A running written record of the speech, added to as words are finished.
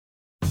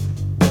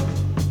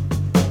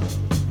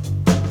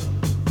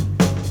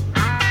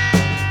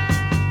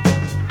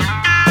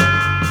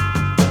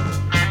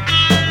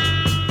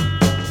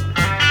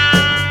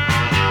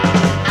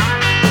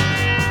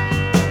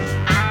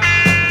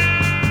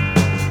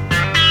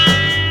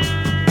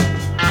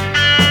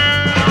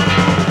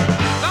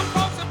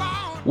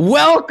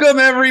Welcome,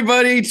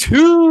 everybody,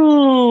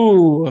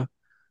 to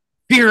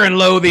Fear and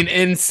Loathing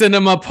in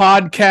Cinema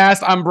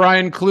podcast. I'm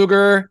Brian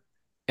Kluger,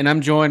 and I'm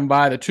joined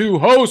by the two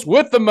hosts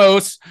with the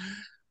most.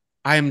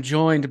 I am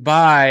joined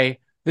by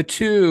the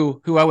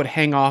two who I would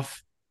hang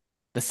off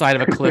the side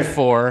of a cliff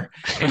for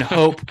and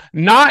hope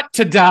not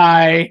to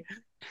die.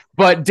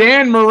 But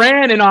Dan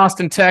Moran in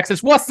Austin,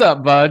 Texas. What's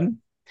up, bud?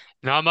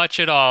 Not much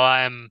at all.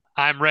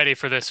 I'm ready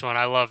for this one.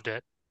 I loved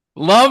it.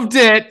 Loved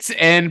it.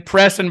 And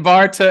Preston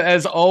Barta,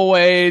 as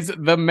always,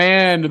 the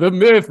man, the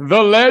myth,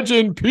 the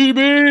legend,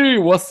 PB.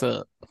 What's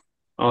up?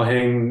 I'll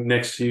hang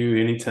next to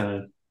you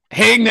anytime.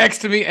 Hang next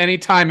to me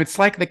anytime. It's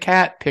like the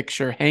cat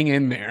picture. Hang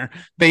in there.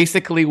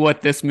 Basically,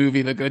 what this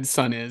movie, The Good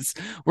Son, is.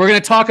 We're going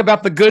to talk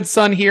about The Good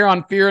Son here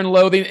on Fear and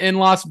Loathing in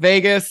Las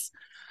Vegas.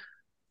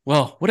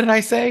 Well, what did I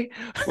say?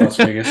 Las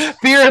Vegas.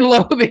 Fear and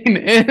Loathing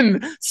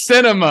in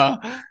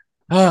Cinema.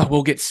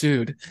 We'll get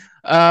sued.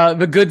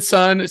 The Good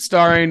Son,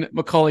 starring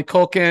Macaulay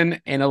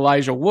Culkin and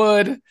Elijah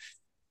Wood.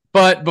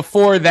 But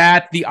before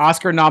that, the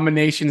Oscar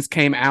nominations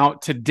came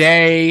out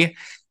today.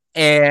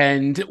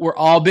 And we're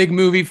all big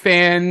movie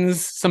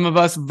fans. Some of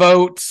us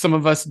vote, some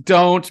of us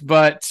don't.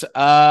 But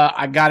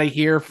I got to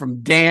hear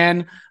from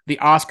Dan, the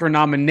Oscar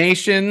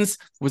nominations.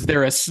 Was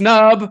there a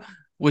snub?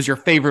 Was your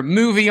favorite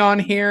movie on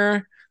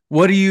here?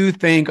 What do you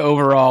think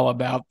overall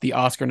about the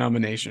Oscar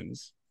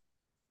nominations?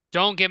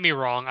 Don't get me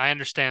wrong. I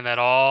understand that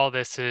all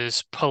this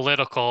is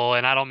political,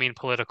 and I don't mean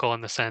political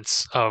in the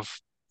sense of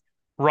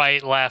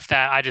right, left,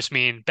 that. I just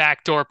mean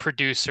backdoor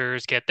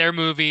producers get their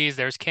movies.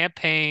 There's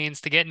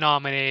campaigns to get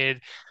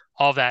nominated,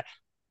 all of that.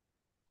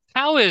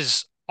 How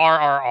is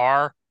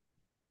RRR?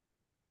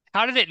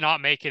 How did it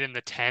not make it in the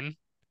 10?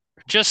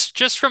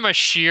 Just from a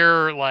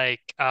sheer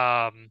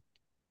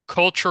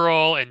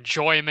cultural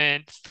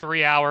enjoyment,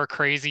 3 hour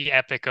crazy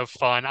epic of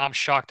fun. I'm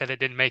shocked that it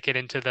didn't make it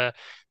into the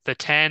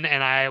 10.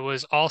 And I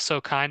was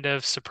also kind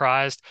of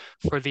surprised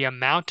for the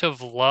amount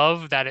of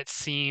love that it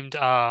seemed,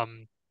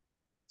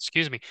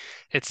 excuse me,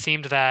 it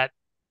seemed that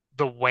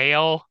The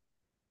Whale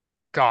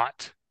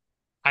got.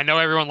 I know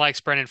everyone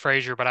likes Brendan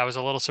Fraser, but I was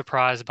a little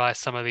surprised by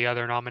some of the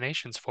other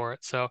nominations for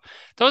it. So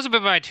those have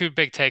been my two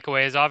big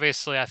takeaways.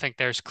 Obviously, I think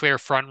there's clear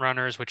front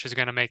runners, which is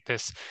going to make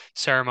this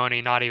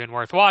ceremony not even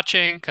worth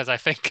watching because I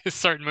think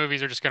certain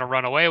movies are just going to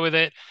run away with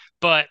it.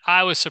 But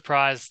I was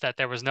surprised that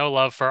there was no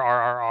love for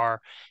RRR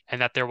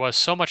and that there was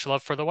so much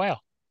love for The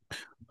Whale.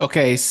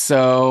 Okay,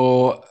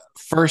 so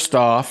first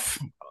off,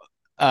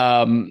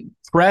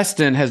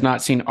 Preston has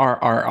not seen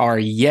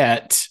RRR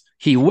yet.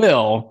 He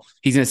will.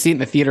 He's going to see it in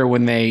the theater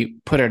when they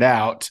put it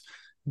out.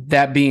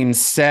 That being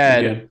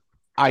said,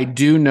 I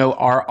do know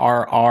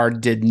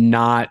RRR did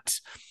not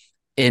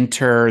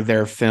enter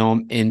their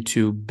film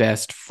into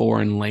Best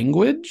Foreign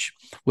Language,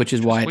 which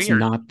is why it's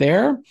not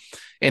there.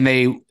 And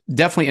they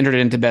definitely entered it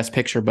into Best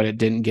Picture, but it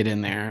didn't get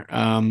in there,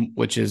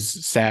 which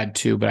is sad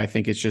too. But I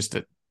think it's just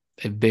a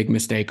big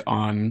mistake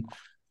on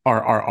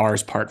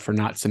RRR's part for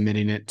not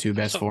submitting it to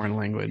Best Foreign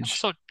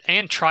Language.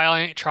 And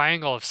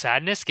Triangle of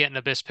Sadness getting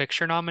a Best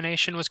Picture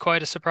nomination was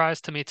quite a surprise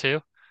to me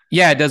too.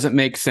 Yeah, it doesn't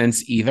make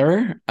sense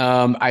either.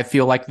 I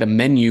feel like the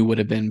menu would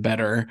have been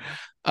better,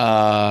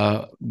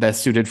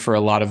 best suited for a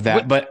lot of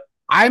that. But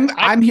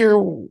I'm here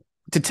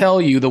to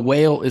tell you, The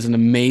Whale is an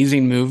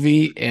amazing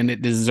movie, and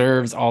it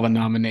deserves all the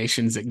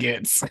nominations it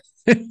gets.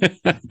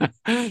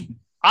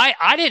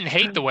 I didn't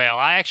hate The Whale.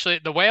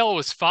 The Whale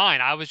was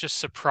fine. I was just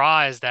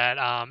surprised that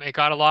it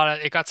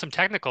got some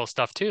technical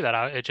stuff too that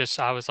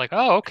I was like,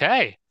 "Oh,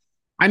 okay."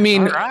 I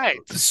mean, all right.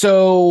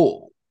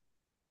 So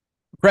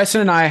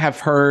Preston and I have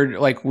heard,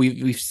 like,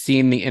 we've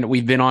seen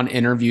we've been on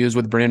interviews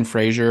with Brendan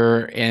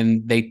Fraser,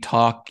 and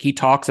he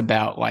talks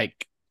about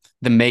like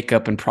the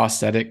makeup and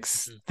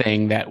prosthetics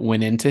thing that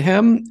went into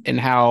him and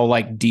how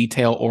like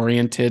detail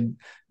oriented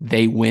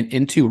they went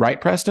into, right,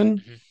 Preston?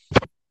 Mm-hmm.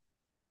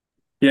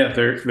 Yeah,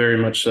 very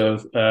much so.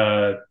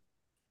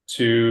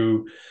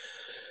 To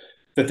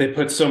that they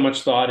put so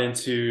much thought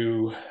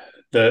into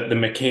the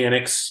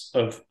mechanics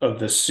of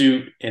the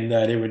suit, and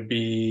that it would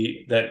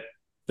be that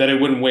it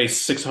wouldn't weigh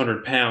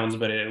 600 pounds,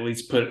 but it at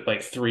least put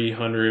like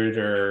 300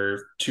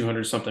 or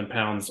 200 something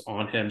pounds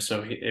on him,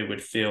 so it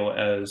would feel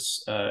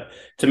as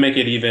to make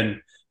it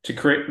even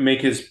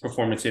make his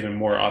performance even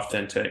more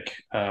authentic.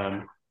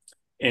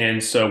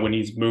 And so when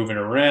he's moving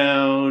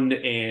around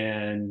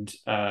and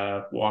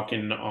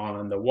walking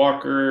on the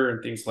walker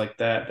and things like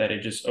that, that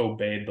it just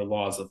obeyed the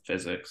laws of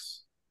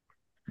physics.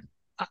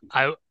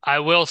 I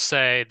will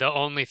say the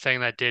only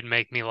thing that did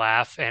make me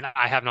laugh, and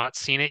I have not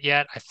seen it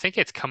yet, I think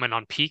it's coming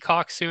on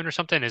Peacock soon or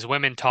something, is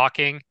Women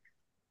Talking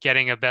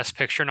getting a Best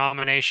Picture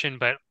nomination,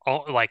 but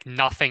like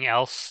nothing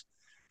else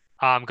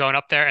going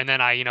up there. And then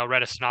I,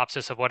 read a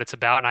synopsis of what it's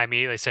about, and I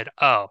immediately said,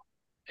 "Oh,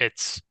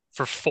 it's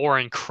for four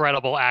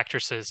incredible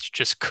actresses to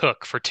just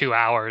cook for 2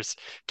 hours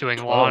doing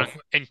long,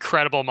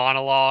 incredible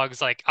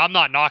monologues." Like, I'm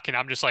not knocking.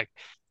 I'm just like,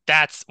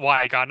 that's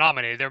why I got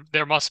nominated.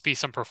 There must be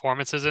some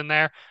performances in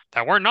there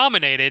that weren't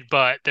nominated,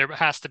 but there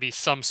has to be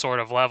some sort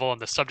of level.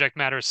 And the subject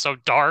matter is so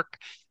dark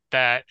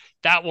that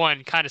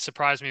one kind of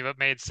surprised me, but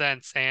made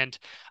sense. And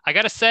I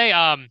gotta say,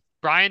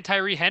 Brian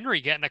Tyree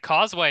Henry getting a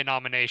Causeway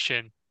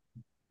nomination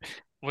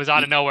was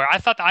out of nowhere. I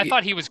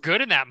thought he was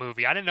good in that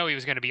movie. I didn't know he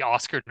was going to be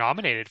Oscar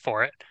nominated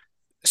for it.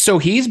 So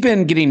he's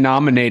been getting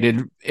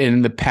nominated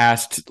in the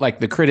past, like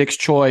the Critics'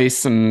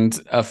 Choice and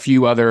a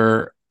few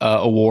other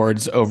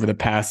awards over the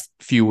past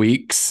few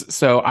weeks.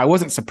 So I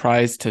wasn't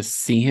surprised to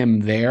see him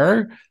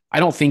there. I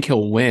don't think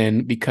he'll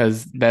win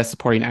because Best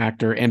Supporting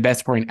Actor and Best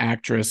Supporting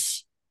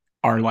Actress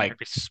are like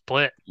Maybe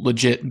split.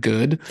 legit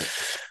good.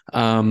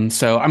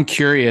 So I'm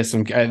curious.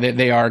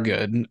 They are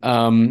good.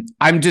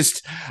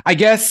 I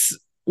guess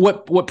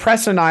what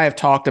Preston and I have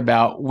talked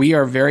about, we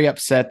are very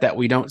upset that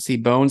we don't see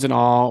Bones and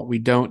All. We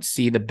don't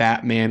see the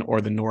Batman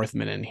or the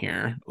Northman in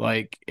here.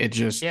 Like it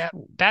just, Yeah,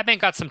 Batman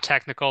got some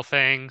technical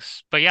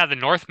things, but yeah, the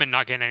Northman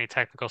not getting any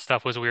technical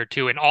stuff was weird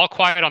too. And All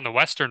Quiet on the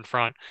Western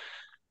Front,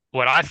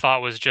 what I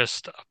thought was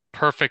just a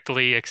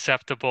perfectly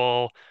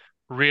acceptable,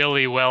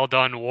 really well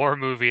done war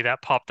movie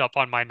that popped up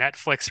on my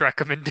Netflix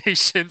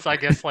recommendations, I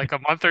guess like a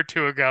month or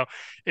two ago,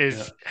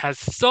 Yeah. has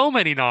so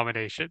many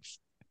nominations.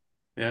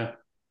 Yeah.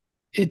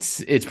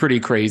 it's pretty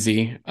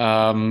crazy.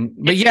 But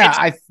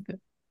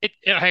It's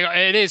yeah, hang on,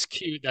 it is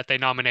cute that they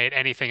nominate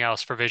anything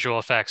else for visual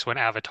effects when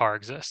Avatar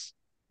exists.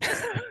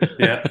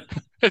 Yeah.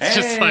 It's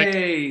just like,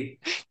 Hey.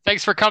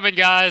 thanks for coming,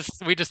 guys.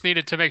 We just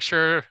needed to make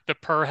sure the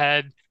per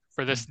head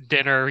for this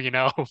dinner,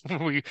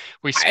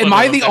 we split am a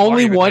I little the bit more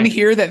only one evenly.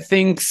 here that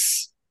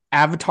thinks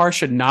Avatar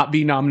should not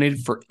be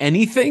nominated for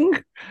anything?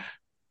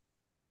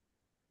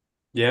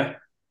 Yeah.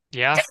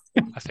 Yeah,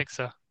 I think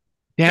so.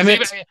 Damn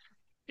Because it.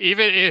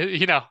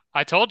 even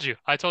I told you,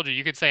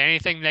 you could say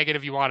anything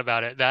negative you want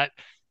about it. That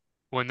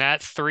when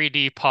that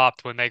 3D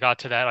popped, when they got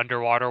to that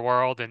underwater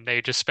world and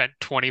they just spent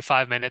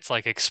 25 minutes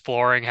like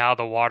exploring how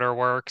the water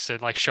works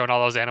and like showing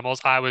all those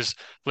animals, I was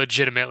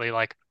legitimately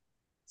like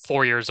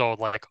 4 years old,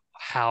 like,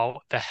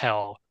 how the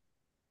hell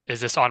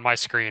is this on my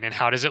screen? And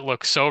how does it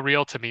look so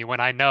real to me when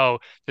I know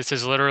this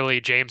is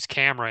literally James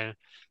Cameron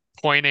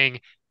pointing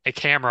a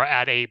camera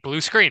at a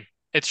blue screen?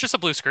 It's just a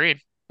blue screen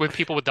with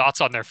people with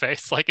dots on their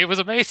face. Like, it was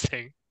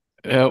amazing.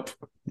 Nope.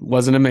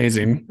 Wasn't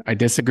amazing. I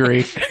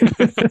disagree.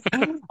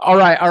 All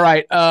right. All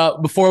right.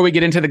 Before we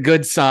get into The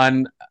Good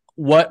Son,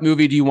 what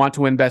movie do you want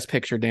to win Best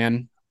Picture,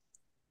 Dan?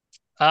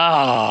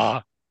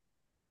 Ah,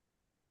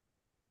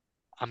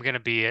 I'm gonna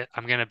be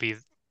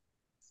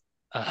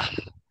uh,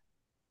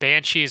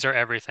 Banshees or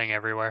Everything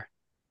Everywhere.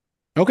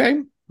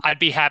 Okay. I'd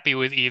be happy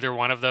with either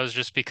one of those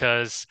just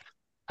because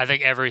I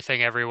think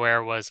Everything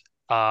Everywhere was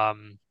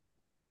um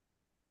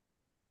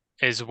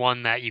is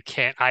one that you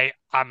can't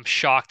I'm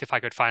shocked if I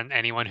could find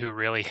anyone who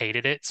really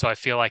hated it. So I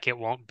feel like it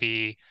won't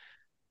be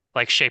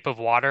like Shape of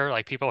Water.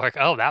 Like people are like,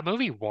 oh, that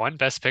movie won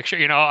Best Picture.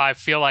 I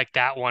feel like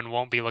that one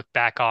won't be looked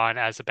back on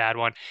as a bad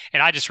one.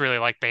 And I just really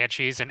like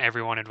Banshees and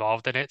everyone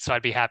involved in it. So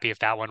I'd be happy if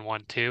that one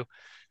won too.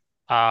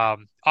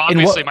 And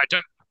Obviously what?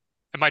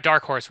 my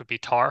dark horse would be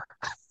Tar.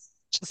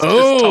 Just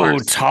because Oh,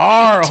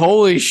 Tar.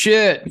 Holy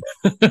shit.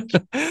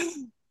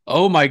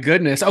 Oh, my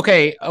goodness.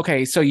 Okay.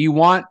 Okay. So you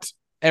want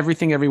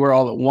Everything Everywhere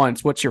All at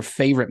Once. What's your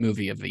favorite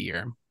movie of the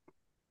year?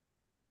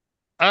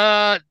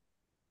 uh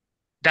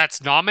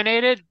that's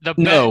nominated.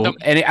 No,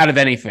 any out of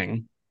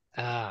anything.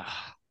 Uh,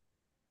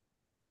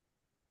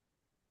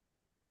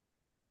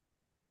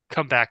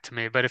 Come back to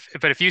me. But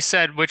if you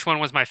said which one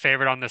was my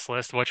favorite on this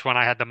list, which one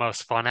I had the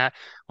most fun at,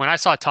 when I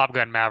saw Top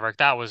Gun Maverick,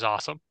 that was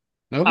awesome.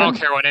 I don't Okay.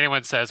 care what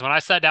anyone says. When I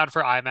sat down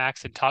for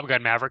IMAX and Top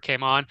Gun Maverick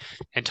came on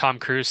and Tom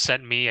Cruise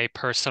sent me a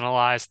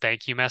personalized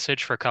thank you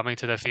message for coming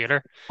to the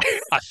theater,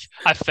 I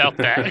I felt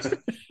that.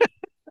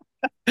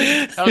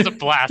 That was a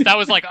blast.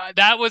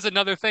 That was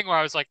another thing where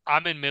I was like,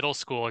 I'm in middle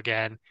school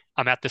again.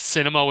 I'm at the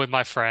cinema with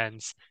my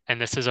friends,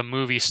 and this is a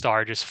movie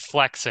star just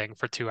flexing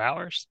for 2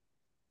 hours.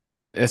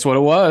 That's what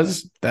it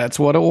was. That's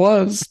what it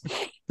was.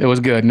 It was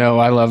good. No,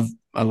 I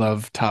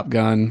love Top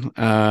Gun.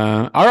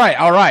 All right,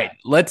 all right.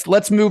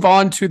 Let's move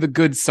on to The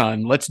Good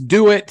Son. Let's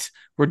do it.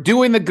 We're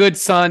doing The Good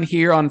Son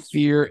here on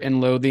Fear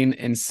and Loathing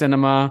in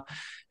Cinema.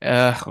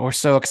 We're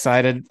so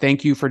excited.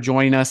 Thank you for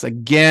joining us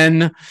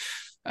again.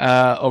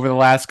 Over the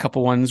last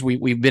couple ones,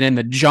 we've been in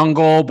the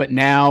jungle, but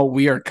now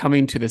we are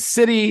coming to the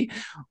city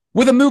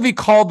with a movie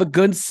called The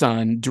Good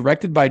Son,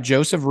 directed by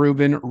Joseph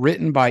Rubin,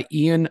 written by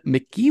Ian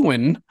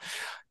McEwan,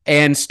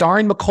 and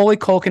starring Macaulay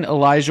Culkin,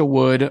 Elijah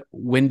Wood,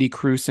 Wendy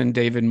Crewson,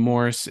 David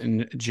Morse,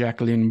 and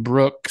Jacqueline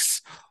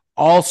Brooks.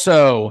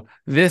 Also,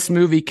 this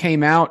movie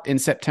came out in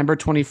September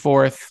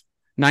 24th,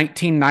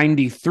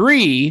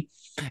 1993,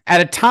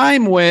 at a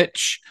time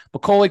which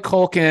Macaulay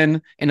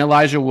Culkin and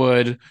Elijah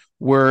Wood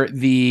were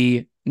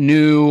the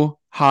new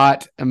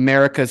hot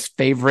America's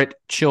favorite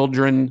child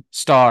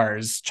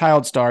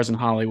stars in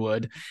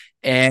Hollywood.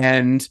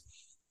 And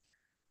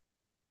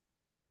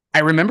I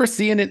remember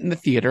seeing it in the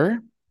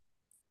theater.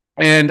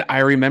 And I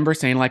remember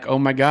saying, like, oh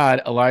my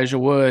God, Elijah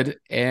Wood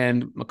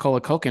and Macaulay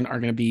Culkin are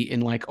going to be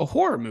in like a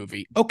horror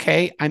movie.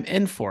 Okay, I'm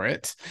in for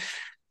it.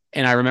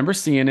 And I remember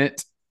seeing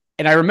it.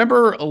 And I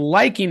remember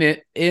liking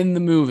it in the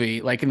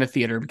movie, like in the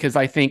theater, because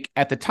I think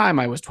at the time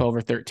I was 12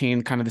 or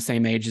 13, kind of the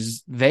same age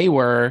as they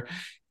were.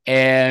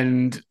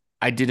 And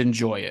I did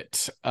enjoy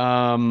it.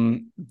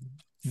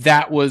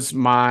 That was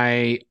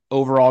my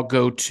overall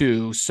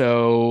go-to.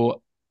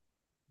 So,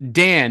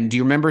 Dan, do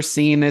you remember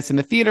seeing this in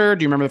the theater?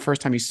 Do you remember the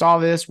first time you saw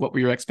this? What were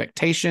your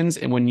expectations?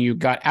 And when you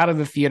got out of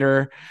the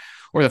theater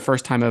or the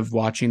first time of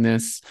watching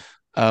this,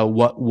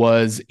 what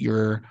was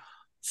your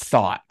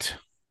thought?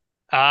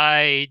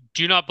 I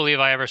do not believe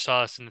I ever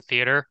saw this in the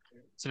theater.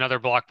 It's another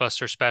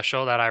Blockbuster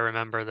special that I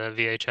remember the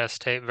VHS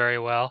tape very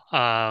well.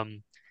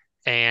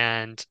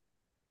 And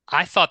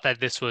I thought that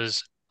this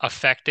was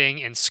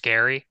affecting and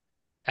scary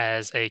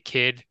as a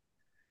kid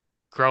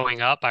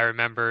growing up. I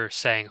remember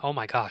saying, "Oh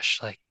my gosh,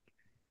 like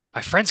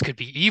my friends could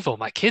be evil.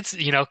 My kids,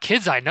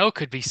 kids I know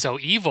could be so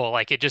evil."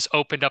 Like it just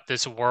opened up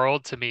this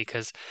world to me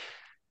because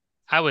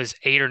I was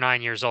 8 or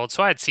 9 years old,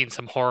 so I had seen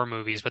some horror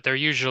movies, but they're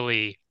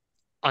usually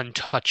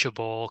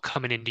untouchable,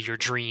 coming into your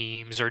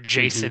dreams, or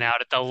Jason Hmm. out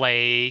at the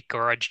lake,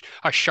 or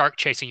a shark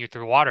chasing you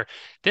through the water.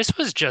 This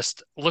was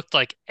just looked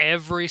like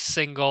every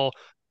single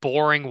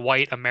boring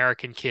white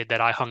American kid that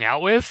I hung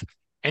out with,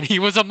 and he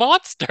was a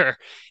monster.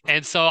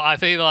 And so I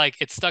feel like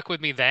it stuck with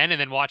me then,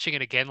 and then watching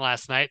it again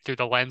last night through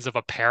the lens of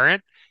a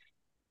parent,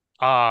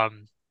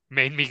 um,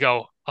 made me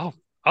go,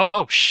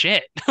 oh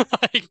shit.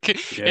 Like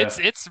Yeah.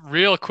 it's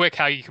real quick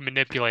how you can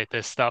manipulate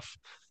this stuff.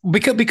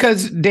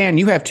 Because Dan,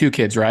 you have two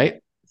kids, right?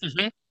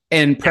 Hmm.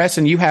 And Yeah.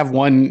 Preston, you have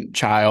one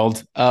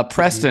child. Mhm.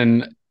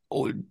 Preston,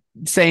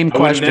 same I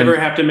would never question.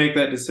 have to make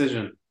that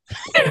decision.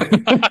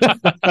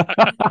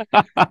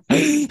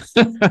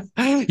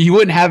 You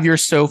wouldn't have your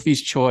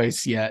Sophie's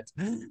choice yet.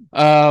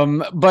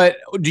 But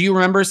do you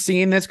remember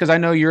seeing this? Because I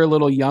know you're a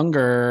little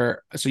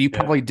younger, so you Yeah.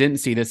 probably didn't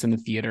see this in the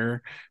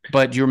theater.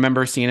 But do you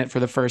remember seeing it for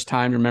the first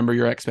time? Remember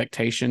your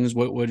expectations?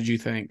 What did you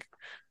think?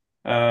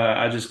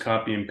 I just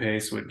copy and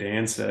paste what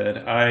Dan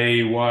said.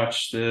 I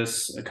watched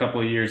this a couple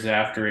of years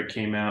after it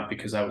came out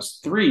because I was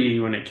 3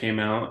 when it came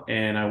out,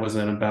 and I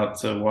wasn't about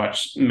to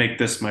make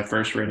this my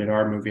first rated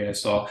R movie I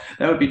saw.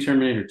 That would be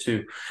Terminator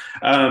 2.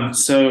 Yeah,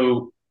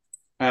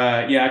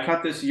 I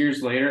caught this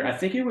years later. I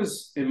think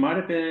it might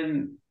have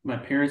been my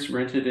parents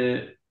rented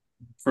it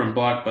from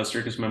Blockbuster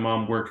because my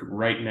mom worked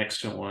right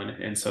next to one.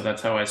 And so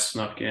that's how I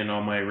snuck in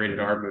all my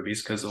rated R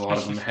movies because a lot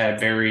of them had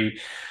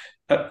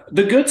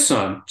The Good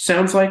Son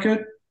sounds like a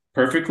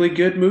perfectly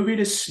good movie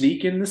to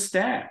sneak in the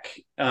stack.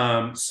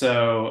 Yeah,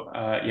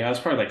 I was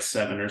probably like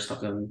 7 or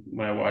something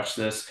when I watched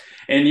this.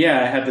 And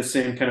yeah, I had the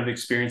same kind of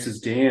experience as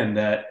Dan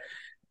that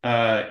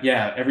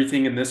yeah,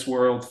 everything in this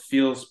world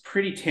feels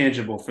pretty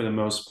tangible for the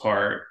most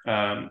part.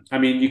 I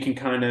mean, you can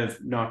kind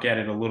of knock at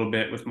it a little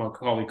bit with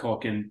Macaulay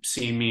Culkin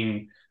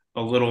seeming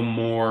a little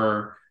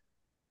more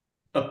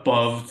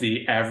above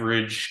the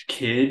average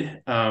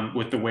kid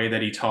with the way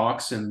that he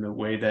talks and the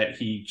way that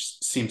he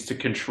seems to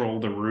control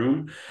the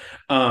room.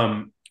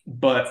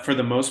 But for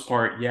the most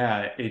part,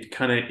 yeah, it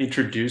kind of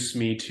introduced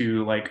me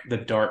to like the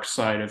dark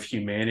side of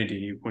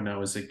humanity when I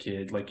was a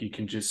kid. Like you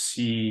can just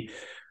see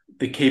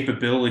the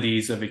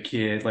capabilities of a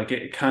kid. Like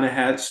it kind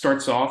of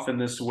starts off in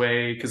this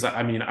way because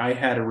I mean I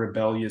had a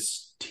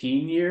rebellious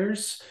teen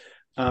years,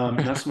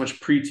 not so much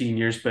preteen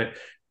years, but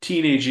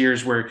teenage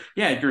years where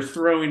yeah you're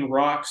throwing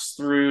rocks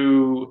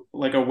through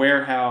like a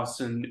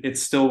warehouse and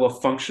it's still a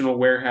functional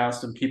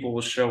warehouse and people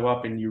will show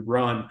up and you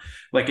run.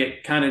 Like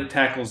it kind of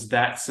tackles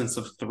that sense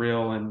of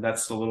thrill, and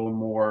that's a little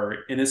more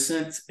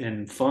innocent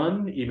and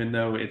fun even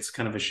though it's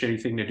kind of a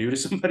shitty thing to do to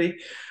somebody.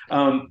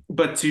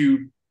 But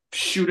to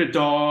shoot a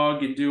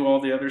dog and do all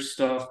the other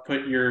stuff,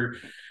 put your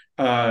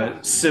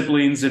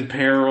siblings in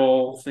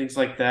peril, things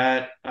like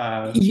that.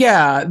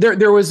 Yeah,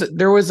 there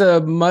was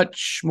a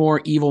much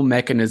more evil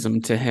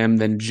mechanism to him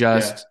than Yeah,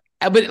 just.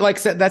 But like I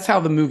said, that's how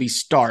the movie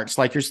starts.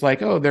 Like you're just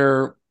like, oh,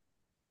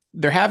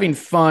 they're having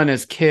fun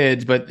as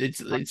kids, but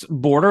it's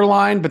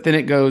borderline. But then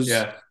it goes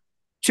yeah.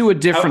 to a How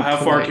different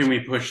far place. can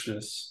we push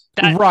this?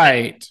 That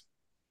Right.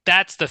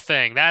 that's the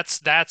thing.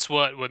 That's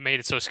what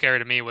made it so scary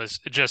to me was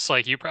just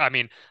like you. I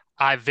mean,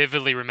 I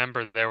vividly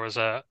remember there was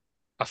a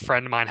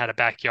friend of mine had a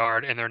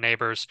backyard and their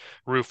neighbor's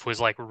roof was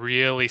like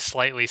really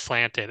slightly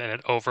slanted and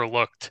it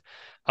overlooked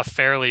a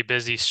fairly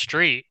busy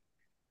street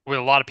with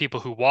a lot of people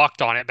who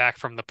walked on it back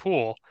from the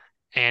pool.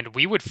 And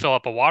we would fill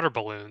up a water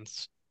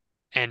balloons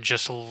and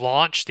just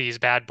launch these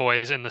bad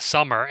boys in the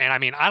summer. And I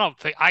mean, I don't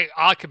think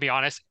I could be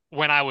honest,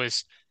 when I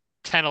was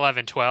 10,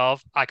 11,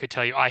 12, I could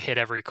tell you I hit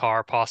every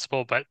car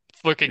possible, but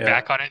looking Yeah,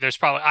 back on it, there's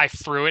probably I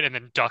threw it and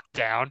then ducked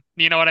down.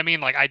 You know what I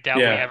mean? Like I doubt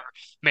we yeah. ever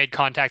made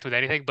contact with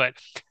anything, but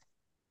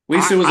At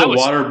least it was I a was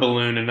water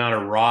balloon and not a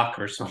rock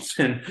or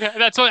something. yeah,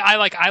 that's what I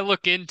like. I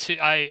look into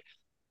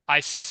I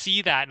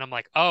see that and I'm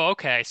like, oh,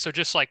 okay. So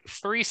just like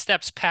 3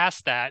 steps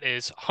past that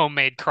is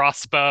homemade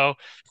crossbow,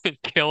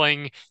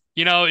 killing,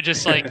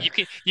 just like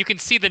you can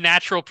see the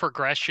natural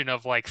progression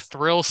of like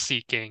thrill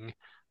seeking.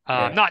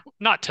 Yeah,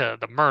 Not to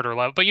the murder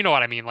level, but you know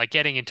what I mean, like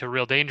getting into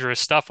real dangerous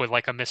stuff with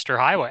like a Mr.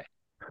 Highway.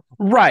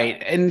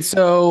 Right. And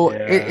so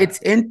yeah,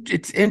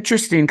 it's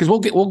interesting because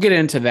we'll get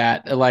into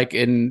that, like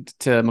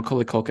into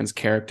Macaulay Culkin's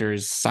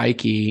character's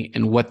psyche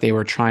and what they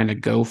were trying to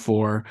go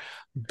for.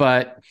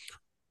 But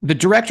the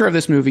director of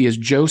this movie is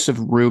Joseph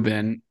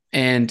Rubin.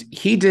 and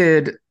he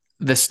did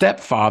The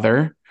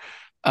Stepfather,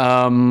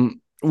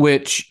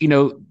 which,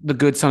 The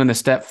Good Son and The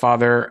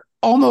Stepfather,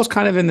 almost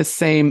kind of in the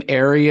same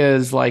area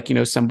as, like,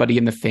 somebody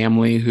in the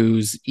family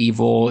who's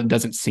evil and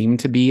doesn't seem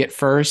to be at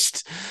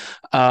first.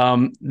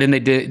 Then he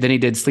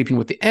did Sleeping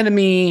with the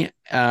Enemy,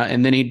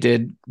 and then he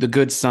did The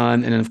Good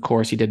Son, and then of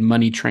course he did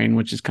Money Train,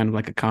 which is kind of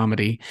like a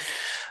comedy.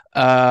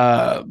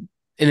 And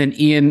then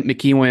Ian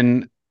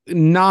McEwan,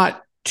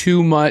 not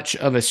too much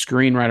of a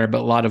screenwriter,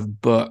 but a lot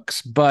of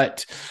books.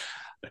 But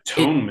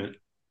Atonement,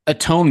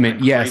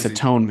 yes,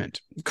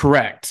 Atonement,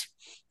 correct.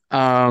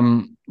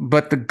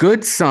 But The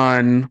Good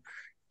Son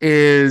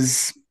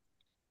is,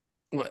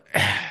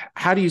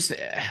 how do you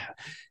say?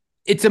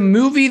 It's a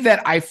movie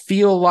that I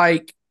feel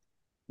like,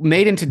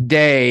 made in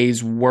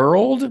today's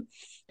world,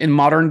 in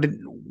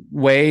modern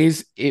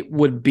ways, it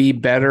would be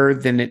better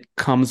than it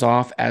comes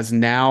off as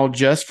now,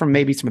 just from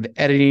maybe some of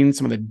the editing,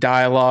 some of the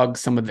dialogue,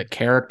 some of the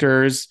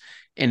characters,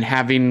 and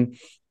having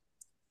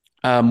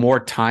more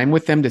time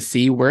with them to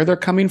see where they're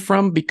coming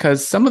from,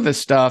 because some of the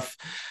stuff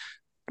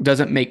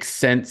doesn't make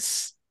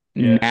sense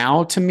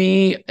now to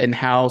me, and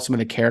how some of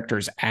the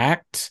characters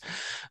act.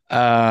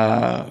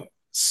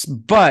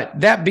 But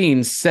that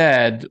being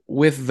said,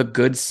 with The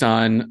Good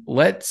Son,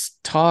 let's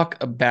talk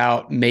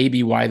about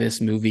maybe why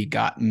this movie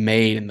got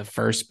made in the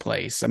first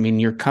place. I mean,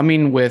 you're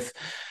coming with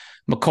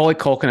Macaulay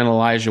Culkin and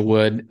Elijah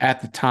Wood.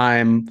 At the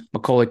time,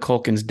 Macaulay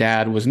Culkin's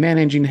dad was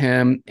managing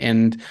him.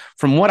 And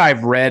from what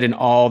I've read in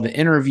all the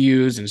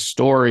interviews and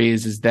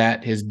stories, is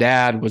that his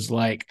dad was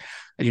like,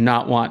 I do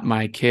not want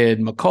my kid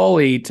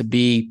Macaulay to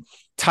be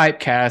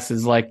typecast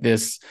as like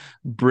this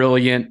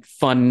brilliant,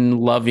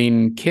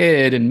 fun-loving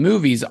kid in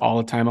movies all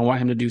the time. I want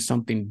him to do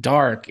something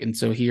dark. And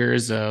so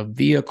here's a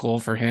vehicle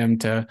for him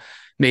to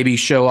maybe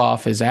show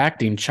off his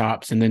acting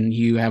chops. And then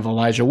you have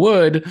Elijah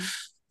Wood.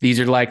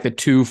 These are like the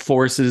two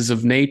forces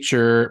of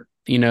nature,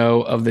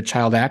 of the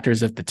child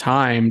actors at the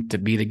time, to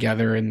be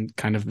together in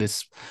kind of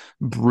this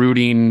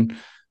brooding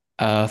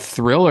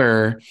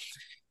thriller.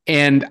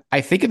 And I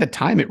think at the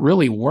time it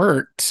really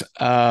worked.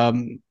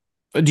 Do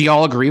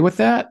y'all agree with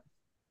that?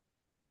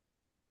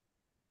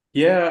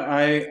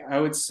 Yeah, I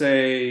would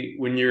say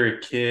when you're a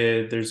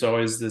kid, there's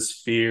always this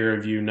fear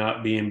of you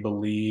not being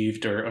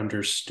believed or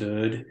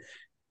understood.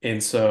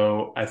 And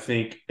so I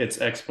think its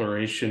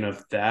exploration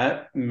of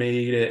that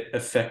made it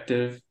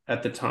effective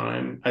at the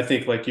time. I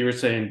think, like you were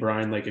saying,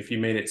 Brian, like if you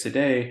made it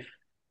today,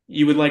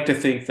 you would like to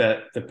think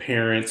that the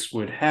parents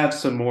would have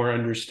some more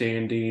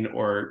understanding,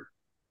 or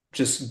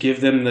just give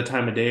them the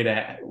time of day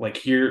to like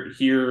hear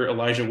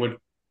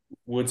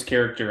Wood's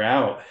character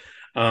out.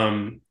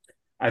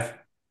 I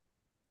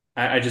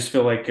I just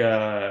feel like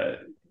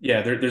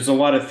there's a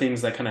lot of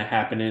things that kind of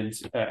happen in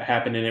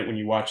it when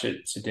you watch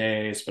it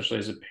today, especially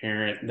as a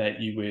parent,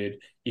 that you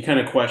kind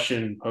of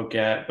question, poke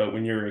at. But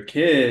when you're a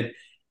kid,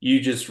 you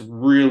just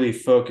really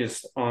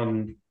focused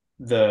on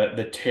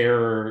the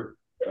terror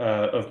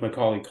of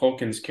Macaulay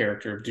Culkin's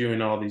character of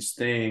doing all these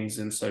things,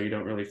 and so you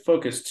don't really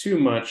focus too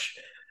much.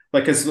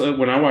 Like, because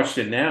when I watched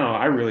it now,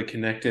 I really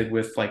connected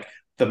with like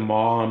the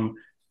mom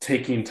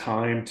taking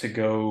time to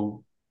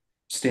go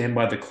stand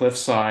by the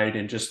cliffside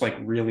and just like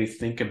really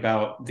think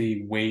about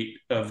the weight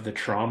of the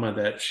trauma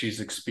that she's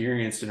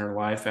experienced in her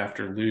life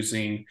after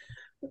losing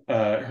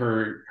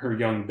her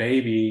young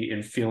baby,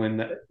 and feeling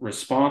that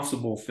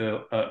responsible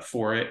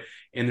for it.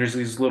 And there's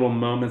these little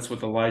moments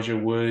with Elijah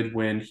Wood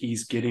when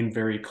he's getting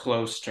very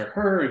close to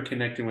her and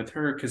connecting with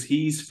her, because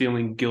he's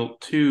feeling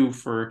guilt too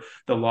for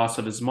the loss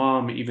of his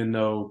mom, even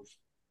though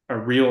a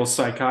real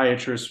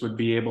psychiatrist would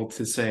be able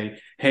to say,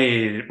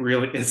 hey,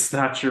 really, it's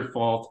not your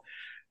fault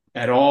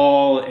at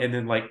all, and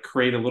then like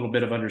create a little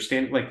bit of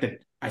understanding. Like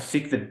that, I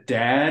think the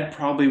dad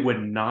probably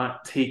would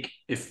not take,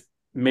 if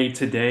made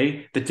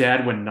today, the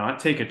dad would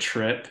not take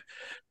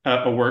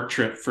a work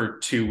trip for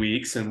 2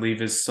 weeks and leave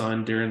his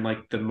son during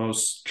like the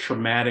most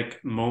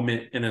traumatic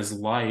moment in his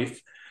life.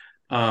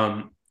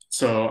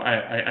 So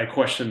I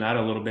question that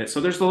a little bit. So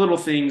there's the little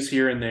things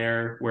here and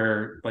there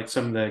where like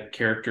some of the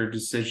character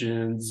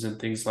decisions and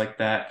things like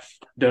that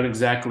don't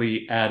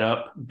exactly add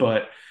up,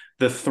 but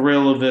the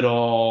thrill of it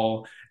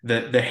all,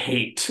 the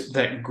hate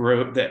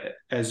that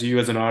as you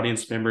as an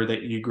audience member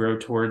that you grow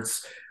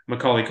towards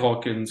Macaulay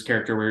Culkin's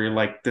character, where you're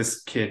like,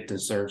 this kid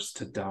deserves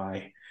to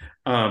die,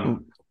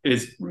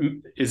 is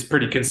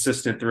pretty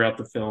consistent throughout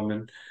the film.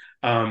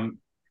 And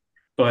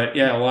but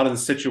yeah, a lot of the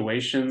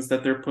situations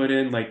that they're put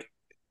in, like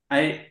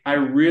I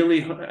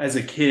really, as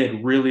a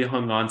kid, really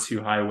hung on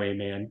to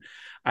Highwayman.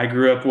 I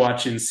grew up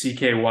watching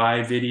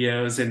CKY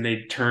videos, and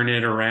they turn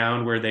it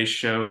around where they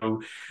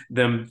show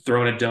them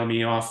throwing a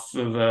dummy off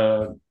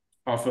a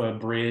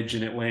bridge,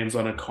 and it lands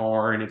on a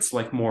car, and it's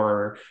like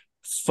more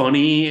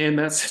funny in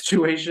that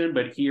situation.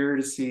 But here,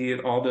 to see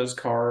all those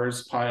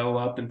cars pile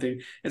up and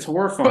things, it's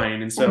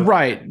horrifying. And so,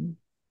 right,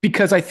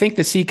 because I think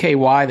the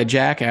CKY, the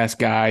Jackass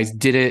guys,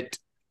 did it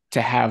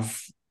to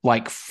have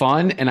like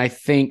fun, and I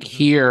think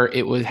here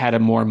it had a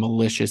more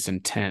malicious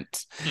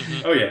intent.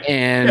 Oh yeah,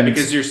 and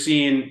because you're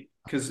seeing,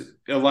 because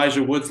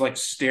Elijah Wood's like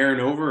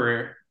staring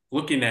over,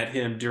 looking at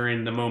him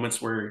during the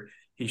moments where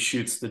he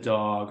shoots the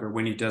dog, or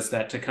when he does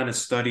that, to kind of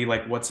study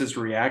like what's his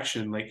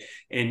reaction, like,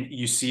 and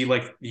you see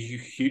like the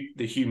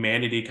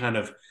humanity kind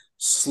of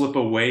slip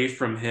away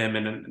from him,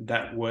 and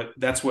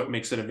that's what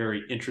makes it a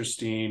very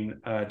interesting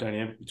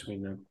dynamic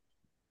between them.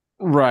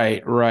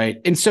 Right, right.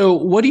 And so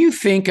what do you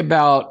think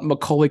about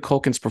Macaulay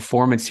Culkin's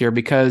performance here?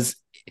 Because,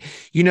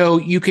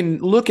 you can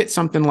look at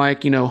something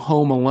like,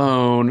 Home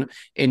Alone,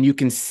 and you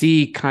can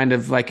see kind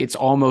of like it's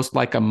almost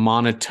like a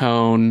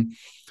monotone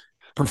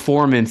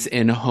performance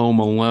in Home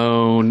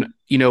Alone,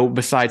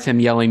 besides him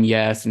yelling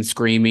yes and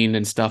screaming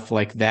and stuff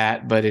like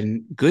that. But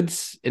in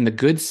The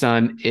Good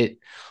Son, it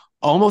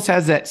almost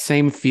has that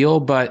same feel,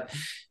 but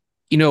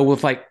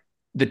with like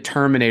the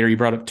Terminator, you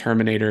brought up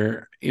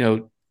Terminator,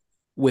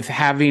 with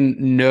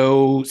having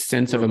no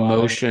sense of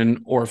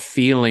emotion or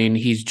feeling,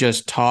 he's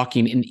just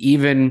talking. And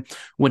even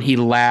when he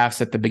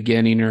laughs at the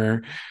beginning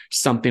or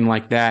something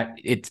like that,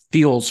 it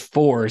feels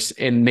forced.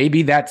 And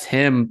maybe that's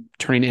him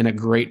turning in a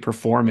great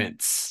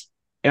performance.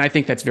 And I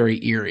think that's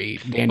very eerie.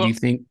 Dan, do Well, you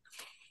think?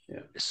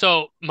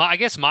 so I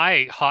guess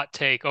my hot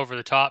take over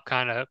the top,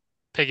 kind of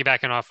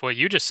piggybacking off what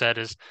you just said,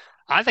 is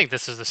I think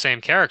this is the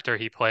same character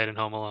he played in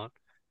Home Alone,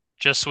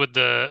 just with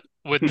the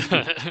with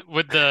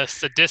the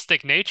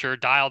sadistic nature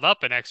dialed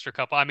up an extra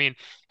couple. I mean,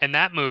 in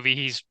that movie,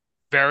 he's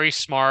very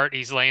smart.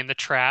 He's laying the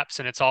traps,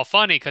 and it's all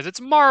funny because it's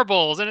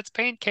marbles and it's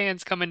paint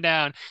cans coming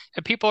down,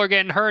 and people are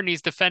getting hurt, and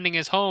he's defending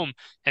his home.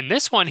 And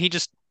this one, he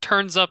just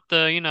turns up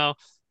the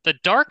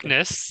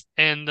darkness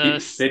and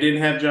They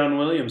didn't have John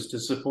Williams to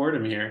support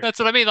him here. that's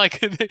what I mean. Like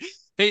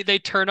they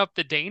turn up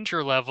the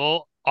danger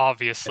level,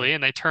 obviously,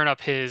 and they turn up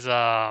his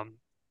oh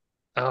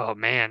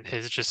man,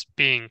 his just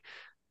being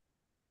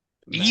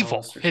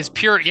evil, his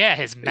pure, yeah,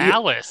 his Yeah.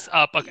 malice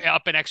up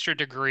an extra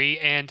degree.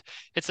 And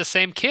it's the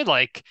same kid.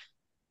 Like,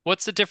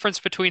 what's the difference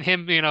between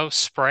him,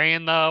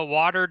 spraying the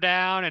water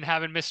down and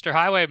having Mr.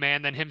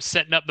 Highwayman than him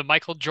setting up the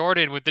Michael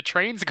Jordan with the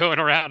trains going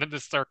around in the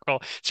circle?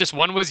 It's just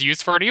one was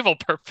used for an evil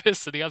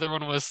purpose and the other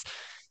one was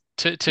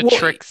to Well,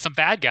 trick some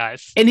bad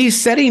guys. and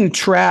he's setting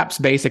traps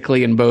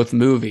basically in both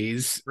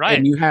movies, Right.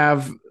 and you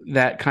have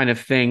that kind of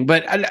thing.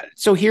 But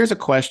so here's a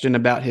question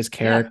about his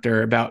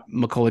character, about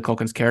Macaulay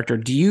Culkin's character.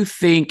 Do you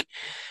think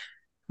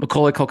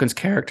Macaulay Culkin's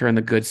character in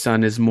The Good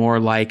Son is more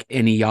like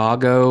an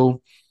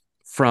Iago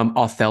from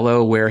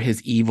Othello, where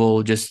his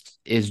evil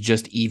is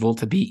just evil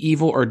to be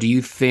evil, or do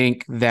you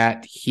think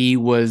that he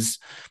was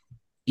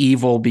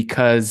evil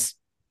because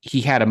he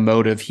had a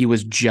motive? He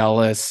was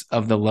jealous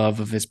of the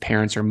love of his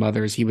parents or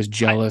mothers. He was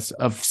jealous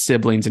of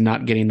siblings and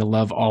not getting the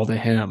love all to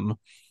him.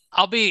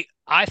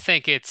 I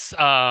think it's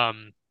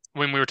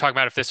when we were talking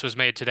about if this was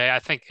made today, I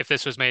think if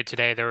this was made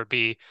today, there would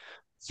be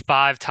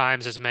 5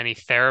 times as many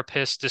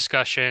therapist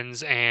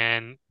discussions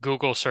and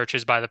Google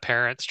searches by the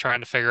parents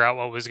trying to figure out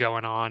what was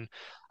going on.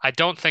 I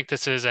don't think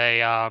this is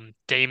a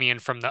Damien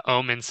from the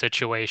Omen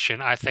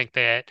situation. I think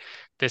that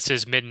this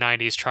is mid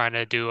 90s trying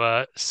to do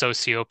a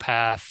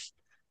sociopath,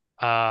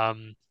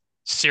 young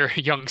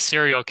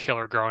serial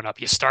killer growing up.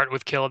 You start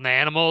with killing the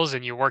animals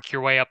and you work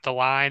your way up the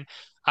line.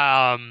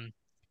 Um,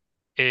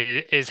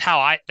 that's how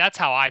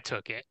I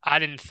took it. I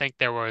didn't think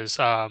there was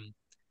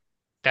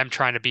them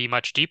trying to be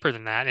much deeper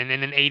than that. And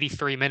in an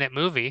 83-minute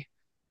movie,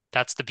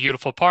 that's the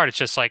beautiful part. It's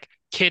just like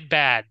kid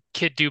bad,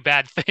 kid do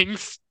bad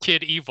things,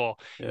 kid evil.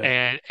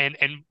 Yeah. And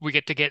we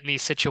get in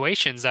these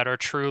situations that are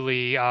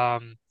truly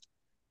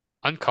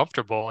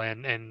uncomfortable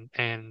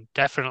and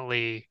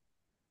definitely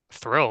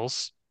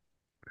thrills.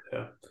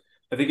 Yeah.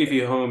 I think if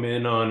you home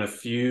in on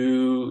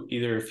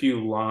either a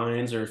few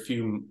lines or a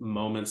few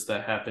moments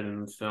that happen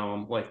in the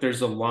film, like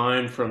there's a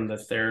line from the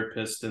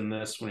therapist in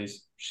this when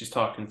she's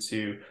talking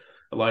to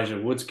Elijah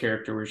Wood's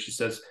character, where she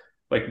says,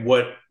 like,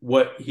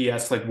 what he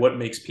asks, like, what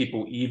makes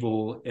people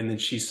evil? And then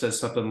she says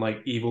something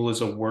like, evil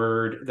is a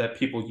word that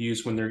people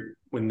use when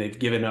they've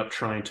given up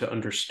trying to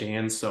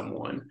understand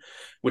someone,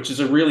 which is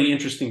a really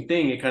interesting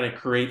thing. It kind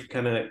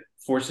of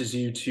forces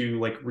you to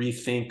like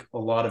rethink a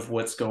lot of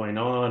what's going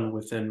on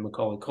within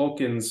Macaulay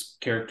Culkin's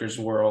character's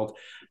world,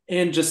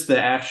 and just the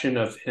action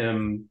of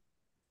him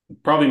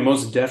probably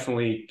most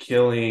definitely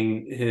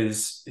killing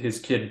his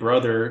kid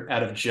brother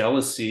out of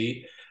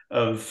jealousy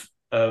of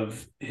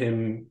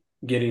him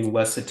getting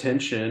less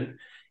attention.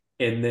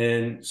 And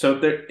then so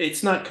there,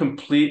 it's not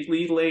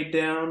completely laid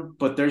down,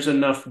 but there's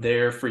enough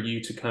there for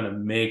you to kind of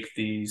make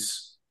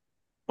these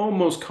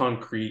almost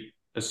concrete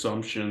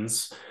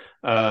assumptions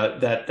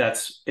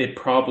that's it.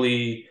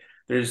 Probably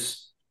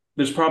there's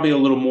probably a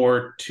little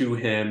more to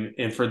him,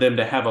 and for them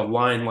to have a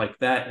line like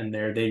that in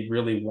there, they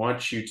really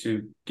want you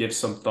to give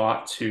some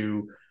thought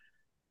to,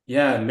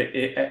 yeah,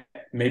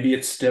 maybe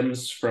it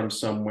stems from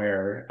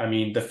somewhere. I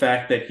mean, the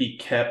fact that he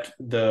kept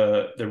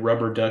the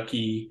rubber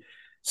ducky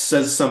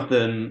says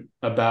something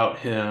about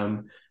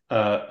him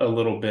a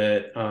little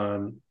bit.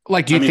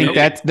 Like, do you think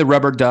that the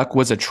rubber duck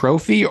was a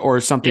trophy or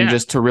something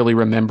just to really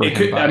remember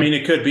him by? I mean,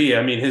 it could be.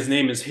 I mean, his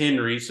name is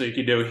Henry, so you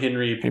could do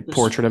Henry, a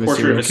portrait of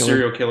a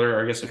serial killer,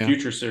 or I guess a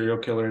future serial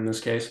killer in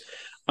this case.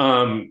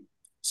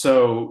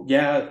 So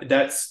yeah,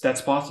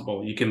 that's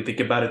possible. You can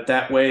think about it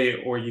that way,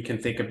 or you can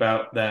think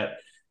about that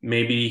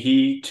maybe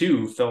he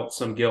too felt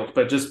some guilt,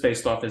 but just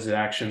based off his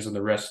actions in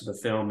the rest of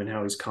the film and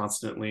how he's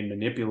constantly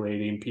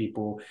manipulating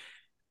people,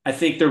 I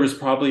think there was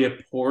probably a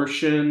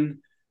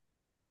portion.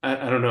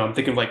 I don't know. I'm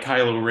thinking of like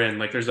Kylo Ren.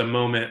 Like there's a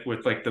moment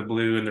with like the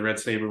blue and the red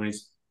saber when he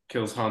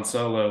kills Han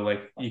Solo.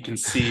 Like you can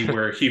see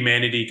where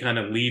humanity kind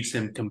of leaves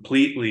him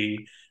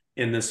completely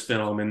in this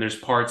film. And there's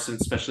parts,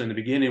 especially in the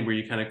beginning, where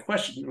you kind of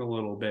question him a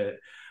little bit.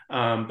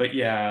 But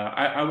yeah,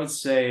 I would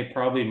say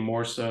probably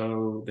more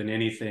so than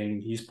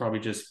anything, he's probably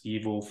just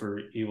evil for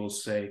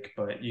evil's sake.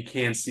 But you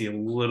can see a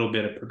little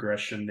bit of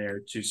progression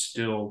there to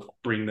still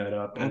bring that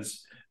up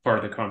as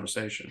part of the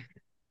conversation.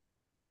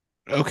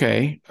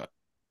 Okay.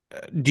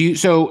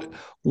 So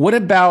what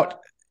about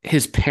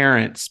his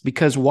parents?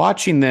 Because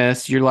watching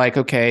this, you're like,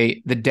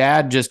 okay, the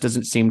dad just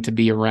doesn't seem to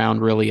be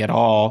around really at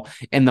all.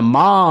 And the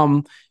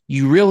mom,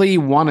 you really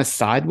want to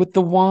side with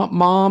the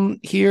mom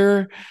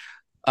here.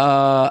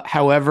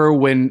 However,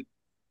 when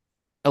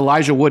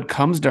Elijah Wood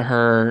comes to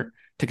her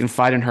to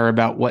confide in her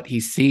about what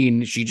he's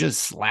seen, she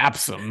just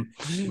slaps him.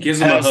 Gives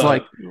him a hug.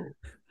 Like,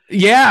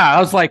 yeah, I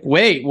was like,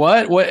 wait,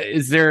 what? What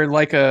is there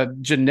like a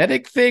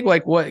genetic thing?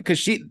 Like what?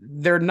 Because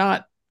they're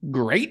not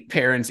great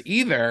parents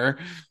either.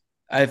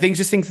 I think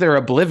they're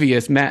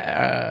oblivious.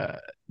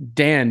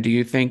 Dan, do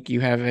you think you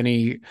have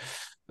any?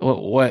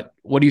 What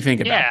do you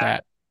think about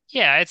that?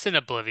 Yeah, it's an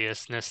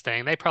obliviousness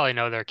thing. They probably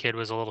know their kid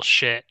was a little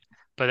shit,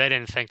 but they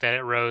didn't think that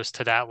it rose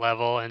to that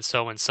level. And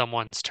so when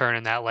someone's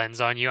turning that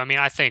lens on you, I mean,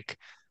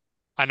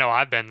 I know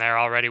I've been there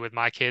already with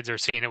my kids or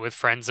seen it with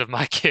friends of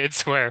my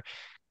kids where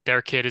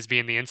their kid is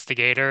being the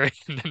instigator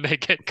and then they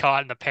get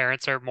caught and the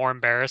parents are more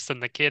embarrassed than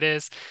the kid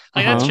is.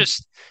 Like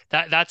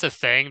that's a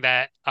thing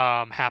that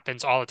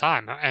happens all the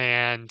time.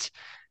 And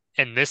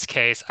in this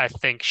case, I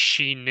think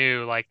she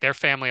knew, like, their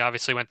family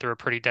obviously went through a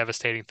pretty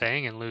devastating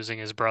thing in losing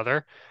his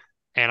brother.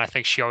 And I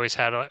think she always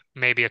had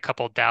maybe a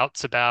couple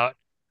doubts about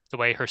the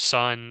way her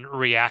son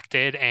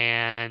reacted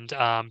and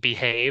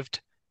behaved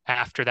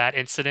after that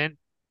incident.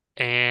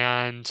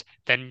 And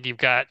then you've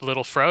got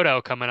little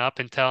Frodo coming up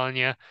and telling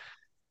you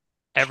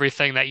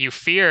everything that you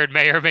feared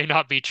may or may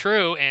not be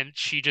true, and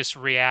she just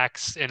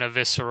reacts in a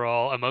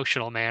visceral,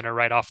 emotional manner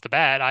right off the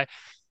bat.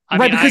 I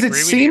mean, because it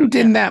seemed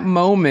in that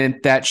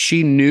moment that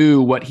she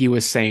knew what he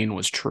was saying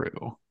was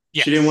true.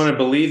 Yes. She didn't want to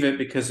believe it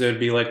because it would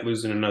be like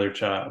losing another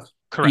child.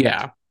 Correct.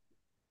 Yeah.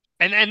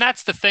 And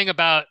that's the thing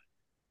about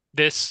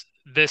this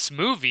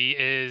movie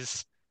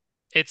is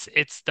it's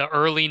the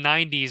early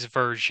 90s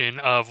version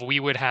of,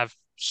 we would have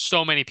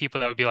so many people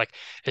that would be like,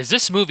 is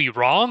this movie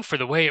wrong for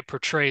the way it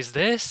portrays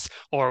this?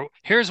 Or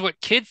here's what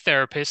kid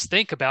therapists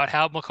think about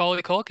how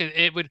Macaulay Culkin,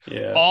 it would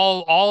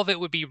all of it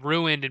would be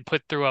ruined and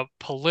put through a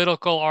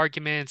political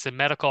arguments and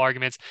medical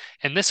arguments.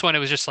 And this one, it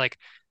was just like,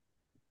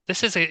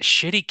 this is a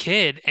shitty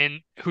kid and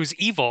who's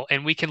evil.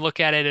 And we can look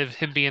at it of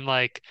him being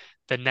like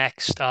the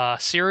next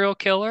serial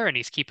killer and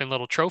he's keeping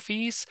little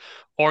trophies.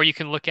 Or you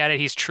can look at it,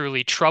 he's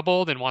truly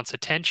troubled and wants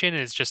attention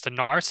and is just a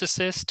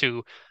narcissist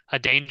to a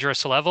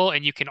dangerous level.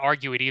 And you can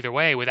argue it either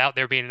way without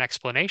there being an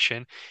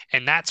explanation.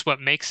 And that's what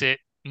makes it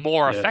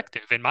more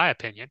effective, in my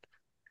opinion.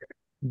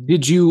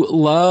 Did you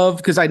love,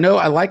 because I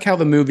like how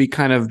the movie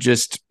kind of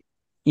just,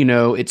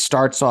 it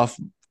starts off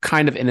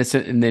kind of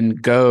innocent and then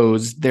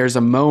goes. There's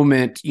a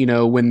moment,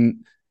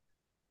 when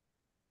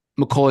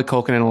Macaulay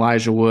Culkin and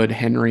Elijah Wood,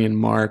 Henry and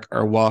Mark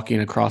are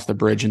walking across the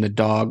bridge and the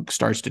dog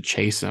starts to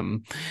chase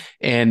them.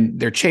 And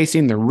they're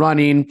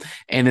running,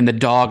 and then the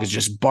dog is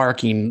just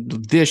barking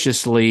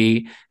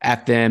viciously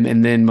at them.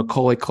 And then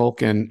Macaulay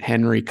Culkin,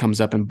 Henry,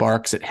 comes up and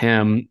barks at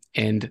him,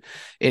 and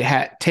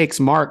it takes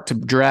Mark to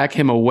drag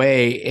him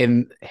away.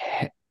 And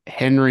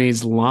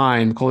Henry's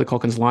line, Macaulay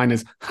Culkin's line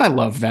is, "I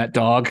love that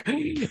dog."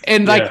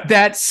 And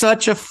that's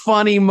such a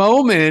funny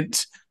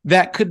moment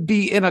that could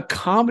be in a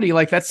comedy.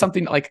 Like that's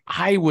something like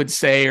I would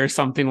say or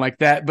something like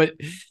that. But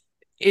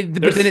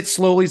then it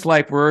slowly is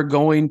like, we're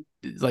going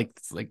like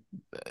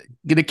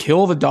gonna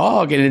kill the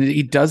dog. And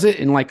he does it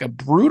in like a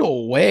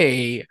brutal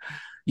way,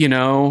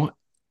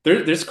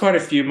 There's quite a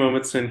few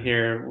moments in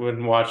here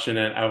when watching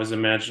it. I was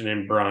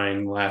imagining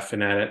Brian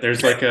laughing at it.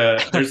 There's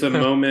a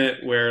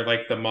moment where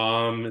like the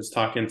mom is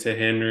talking to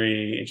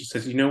Henry and she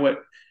says, "You know what?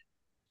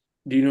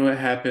 Do you know what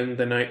happened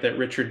the night that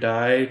Richard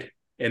died?"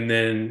 And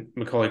then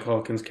Macaulay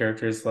Culkin's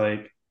character is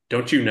like,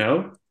 "Don't you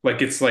know?"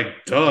 Like it's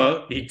like,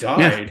 duh, he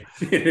died.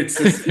 Yeah. It's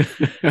just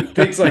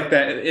things like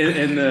that.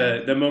 And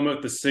the moment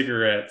with the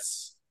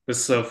cigarettes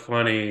was so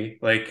funny.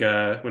 Like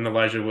when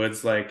Elijah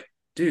Wood's like,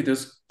 "Dude,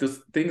 those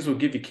things will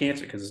give you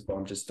cancer," because his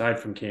mom just died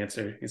from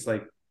cancer. He's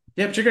like,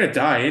 "Yeah, but you're gonna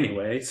die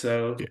anyway,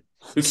 so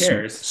who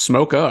cares?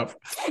 Smoke up."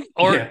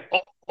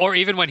 Or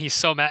even when he's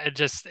so mad,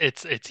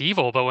 it's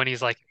evil. But when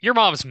he's like, "Your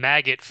mom's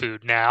maggot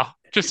food now,"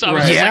 it's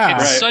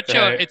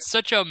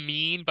such a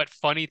mean but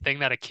funny thing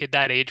that a kid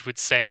that age would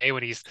say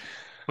when he's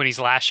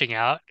lashing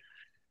out.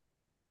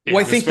 Well,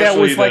 I think that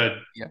was like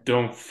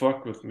 "Don't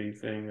fuck with me"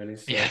 thing that he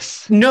said.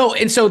 Yes. No,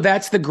 and so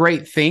that's the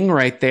great thing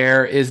right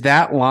there is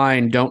that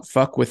line, "Don't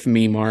fuck with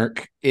me,"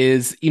 Mark,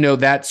 is,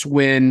 that's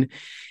when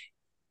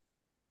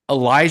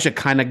Elijah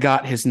kind of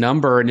got his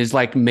number and is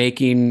like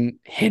making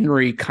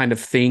Henry kind of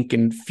think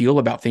and feel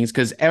about things.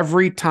 Because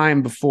every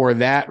time before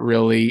that,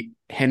 really,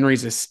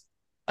 Henry's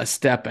a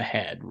step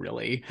ahead,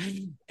 really.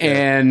 Yeah.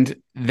 And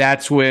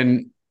that's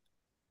when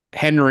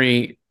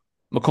Henry,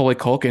 Macaulay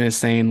Culkin, is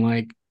saying,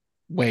 like,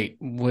 wait,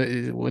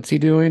 what's he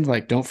doing?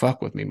 Like, don't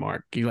fuck with me,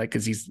 Mark. You like,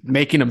 because he's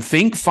making him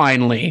think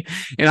finally.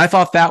 And I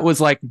thought that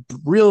was like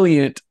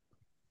brilliant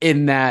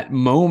in that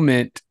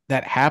moment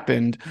that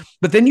happened.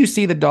 But then you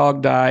see the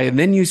dog die, and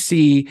then you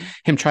see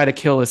him try to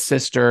kill his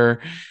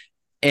sister.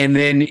 And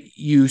then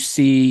you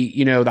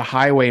see, the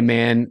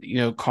highwayman,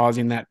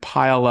 causing that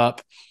pile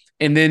up.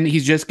 And then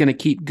he's just going to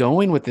keep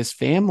going with this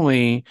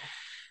family.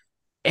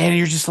 And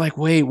you're just like,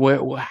 wait,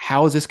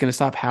 how is this going to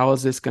stop? How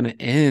is this going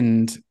to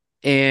end?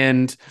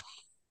 And,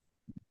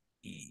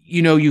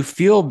 you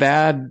feel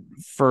bad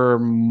for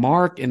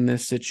Mark in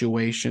this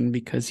situation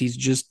because he's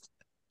just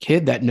a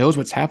kid that knows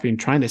what's happening,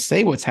 trying to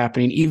say what's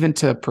happening, even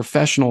to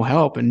professional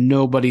help, and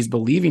nobody's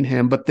believing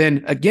him. But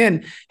then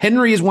again,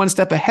 Henry is one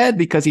step ahead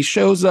because he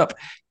shows up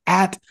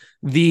at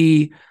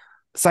the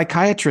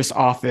psychiatrist's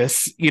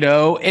office,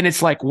 and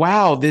it's like,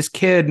 wow, this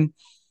kid,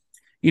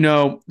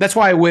 that's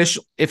why I wish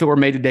if it were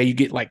made today, you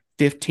get like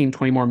 15,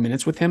 20 more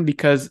minutes with him,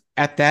 because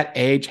at that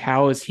age,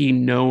 how is he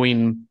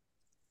knowing,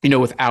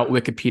 without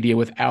Wikipedia,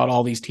 without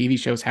all these TV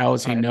shows, how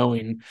is he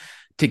knowing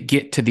to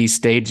get to these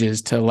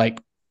stages to like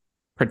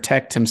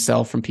protect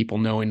himself from people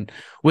knowing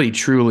what he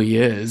truly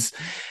is?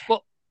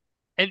 Well,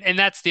 and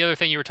that's the other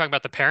thing you were talking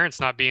about, the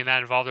parents not being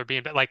that involved or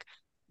being like,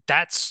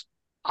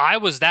 I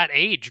was that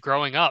age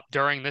growing up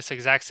during this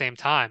exact same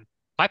time.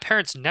 My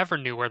parents never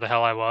knew where the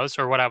hell I was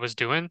or what I was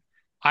doing.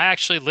 I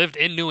actually lived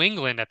in New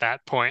England at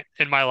that point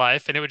in my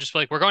life, and it would just be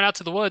like, we're going out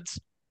to the woods.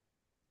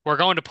 We're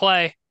going to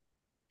play,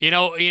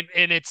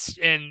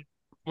 and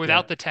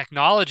without the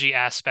technology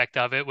aspect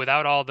of it,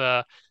 without all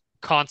the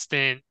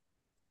constant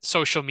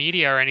social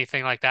media or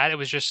anything like that, it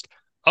was just,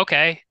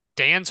 okay,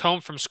 Dan's home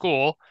from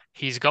school.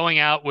 He's going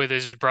out with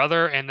his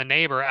brother and the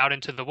neighbor out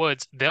into the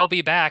woods. They'll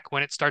be back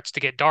when it starts to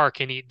get dark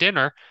and eat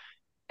dinner.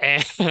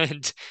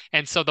 And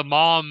and so the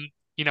mom,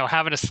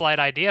 having a slight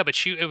idea, but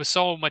it was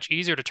so much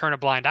easier to turn a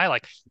blind eye.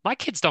 Like, my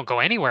kids don't go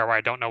anywhere where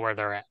I don't know where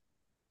they're at.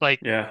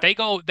 Like, Yeah. they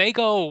go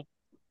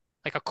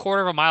like a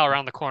quarter of a mile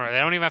around the corner. They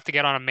don't even have to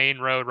get on a main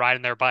road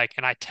riding their bike.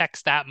 And I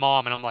text that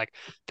mom and I'm like,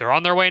 they're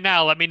on their way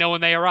now. Let me know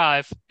when they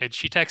arrive. And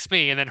she texts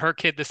me, and then her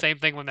kid the same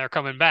thing when they're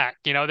coming back.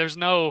 There's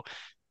no,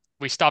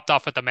 we stopped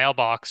off at the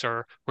mailbox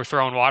or we're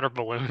throwing water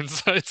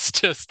balloons. It's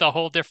just a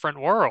whole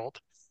different world.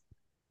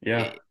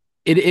 Yeah.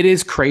 It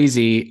is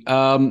crazy.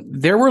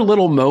 There were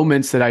little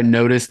moments that I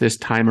noticed this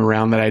time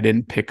around that I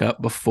didn't pick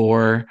up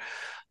before.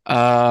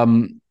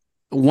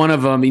 One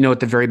of them, at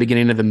the very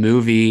beginning of the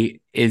movie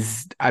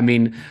is, I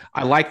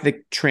like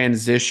the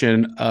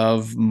transition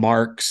of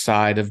Mark's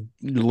side of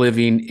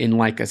living in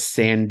like a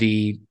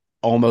sandy,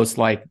 almost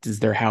like is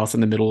their house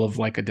in the middle of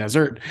like a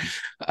desert,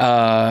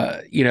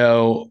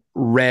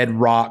 red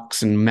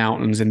rocks and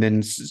mountains, and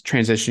then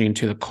transitioning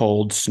to the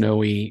cold,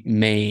 snowy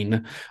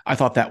Maine. I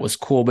thought that was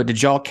cool. But did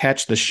y'all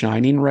catch the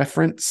Shining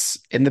reference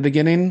in the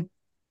beginning?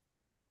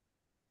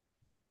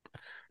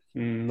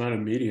 Not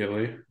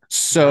immediately.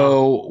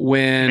 So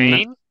when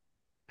Maine?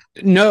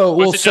 no,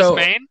 well, Was it just so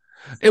Maine?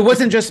 it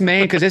wasn't just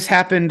Maine, because this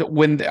happened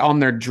when on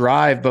their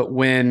drive, but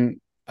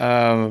when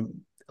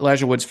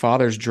Elijah Wood's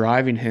father's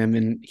driving him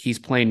and he's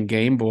playing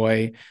Game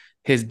Boy,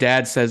 his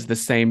dad says the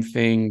same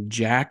thing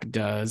Jack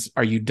does.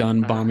 Are you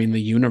done bombing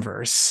the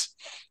universe?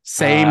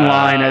 Same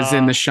line as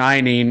in The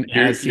Shining.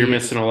 You're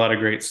missing a lot of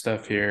great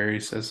stuff here. He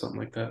says something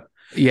like that.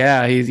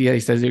 Yeah, he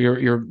says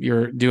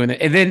you're doing it.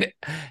 And then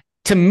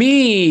to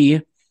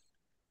me,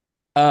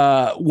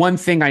 one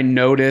thing I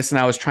noticed, and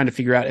I was trying to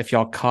figure out if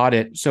y'all caught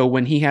it. So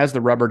when he has the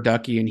rubber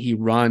ducky and he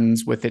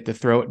runs with it to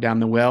throw it down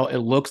the well, it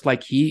looks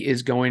like he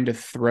is going to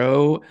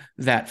throw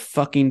that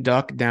fucking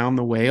duck down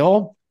the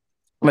whale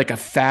like a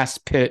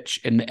fast pitch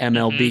in the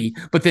MLB,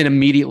 but then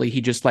immediately he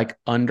just like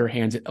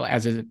underhands it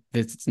as if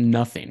it's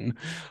nothing.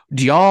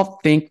 Do y'all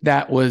think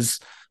that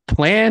was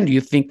planned? Do you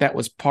think that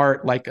was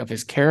part like of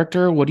his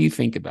character? What do you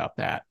think about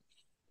that?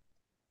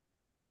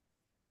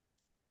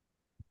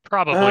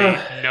 Probably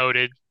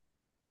noted.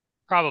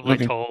 Probably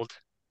Okay. told.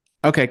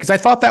 Okay, because I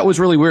thought that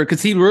was really weird,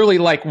 because he really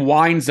like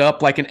winds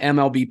up like an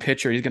MLB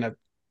pitcher. He's gonna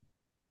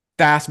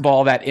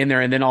fastball that in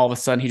there, and then all of a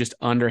sudden he just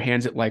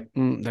underhands it like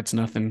that's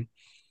nothing.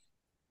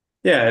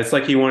 Yeah, it's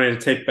like he wanted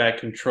to take back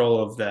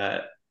control of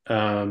that,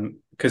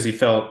 because he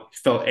felt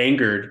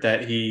angered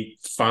that he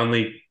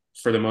finally,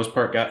 for the most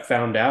part, got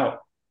found out.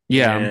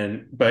 Yeah,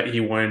 but he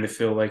wanted to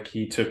feel like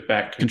he took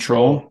back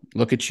control.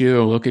 Look at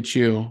you. Look at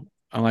you.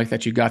 I like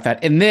that you got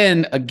that. And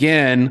then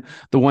again,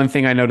 the one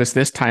thing I noticed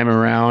this time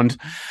around.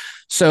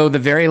 So the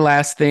very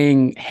last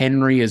thing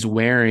Henry is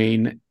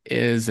wearing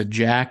is a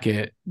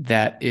jacket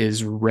that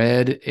is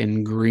red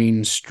and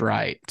green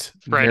striped,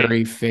 Freddy.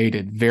 very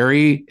faded,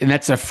 and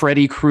that's a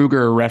Freddy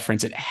Krueger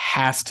reference. It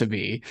has to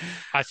be.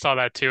 I saw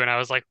that too, and I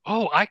was like,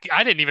 oh, I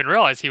didn't even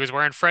realize he was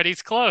wearing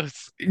Freddy's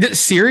clothes.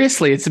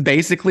 Seriously, it's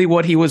basically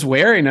what he was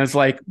wearing. I was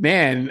like,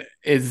 man,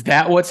 is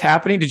that what's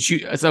happening?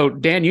 So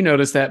Dan, you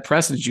noticed that.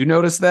 Preston, did you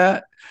notice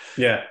that?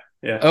 Yeah,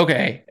 yeah.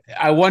 Okay.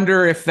 I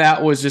wonder if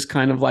that was just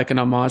kind of like an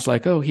homage,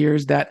 like, oh,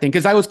 here's that thing.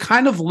 Because I was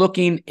kind of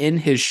looking in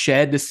his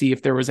shed to see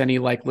if there was any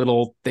like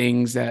little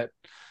things that,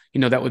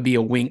 that would be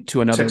a wink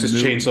to another Texas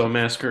movie. Chainsaw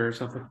Massacre or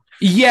something.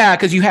 Yeah,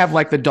 because you have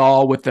like the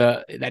doll with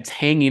that's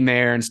hanging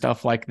there and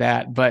stuff like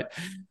that. But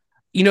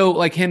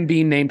like him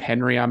being named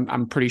Henry,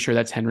 I'm pretty sure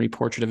that's Henry,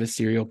 Portrait of a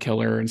Serial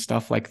Killer and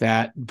stuff like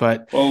that.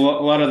 But Well,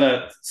 a lot of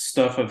that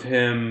stuff of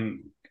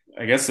him,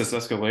 I guess this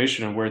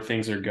escalation of where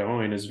things are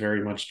going is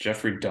very much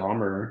Jeffrey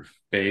Dahmer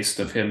based,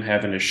 of him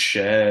having a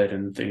shed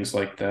and things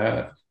like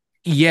that.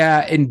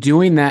 yeah, and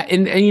doing that,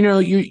 and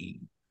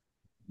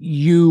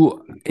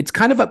it's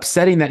kind of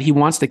upsetting that he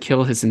wants to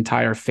kill his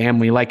entire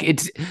family. Like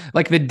it's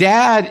like the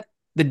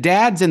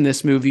dads in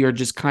this movie are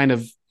just kind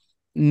of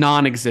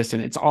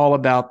non-existent. It's all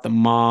about the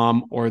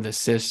mom or the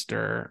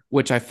sister,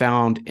 which I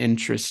found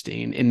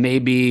interesting. And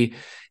maybe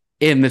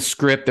in the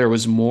script there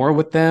was more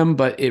with them,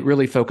 but it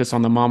really focused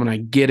on the mom. And I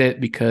get it,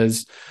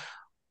 because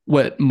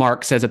what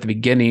Mark says at the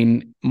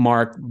beginning,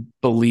 Mark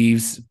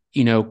believes,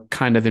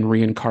 kind of in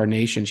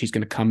reincarnation, she's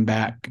going to come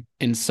back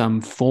in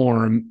some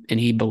form. And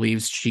he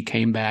believes she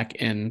came back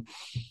in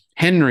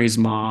Henry's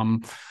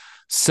mom.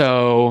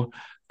 So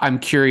I'm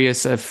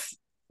curious if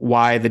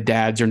why the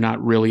dads are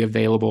not really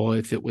available,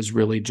 if it was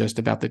really just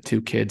about the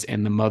two kids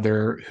and the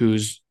mother,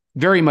 who's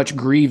very much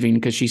grieving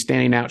because she's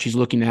standing out, she's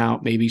looking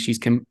out, maybe she's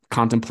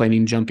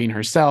contemplating jumping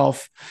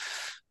herself.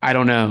 I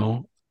don't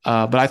know.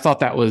 But I thought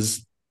that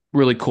was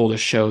really cool to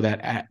show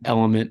that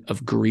element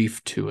of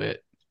grief to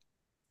it.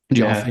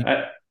 Do y'all think?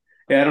 I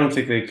don't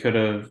think they could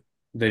have.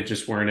 They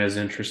just weren't as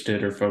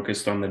interested or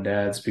focused on the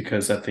dads,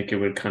 because I think it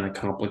would kind of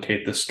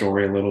complicate the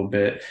story a little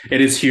bit.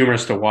 It is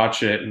humorous to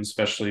watch it, and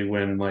especially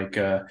when like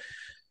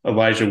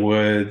Elijah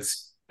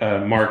Woods,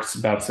 Mark's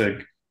about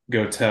to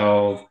go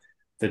tell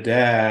the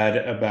dad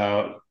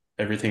about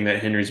everything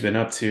that Henry's been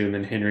up to, and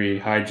then Henry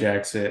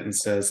hijacks it and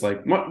says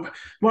like Mark,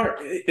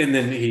 and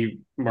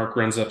then Mark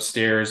runs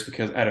upstairs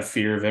because out of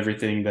fear of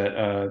everything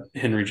that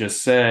Henry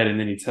just said, and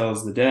then he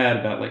tells the dad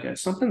about like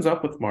something's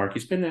up with Mark.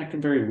 He's been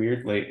acting very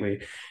weird lately.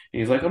 And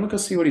he's like, I'm gonna go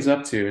see what he's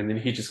up to, and then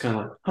he just kind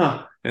of like,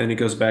 huh, and then he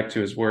goes back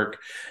to his work.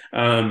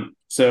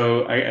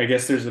 So I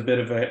guess there's a bit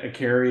of a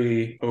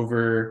carry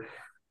over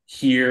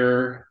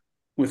here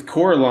with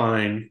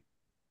Coraline,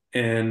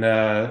 and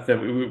that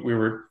we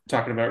were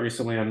talking about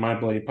recently on My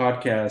Bloody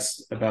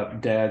Podcast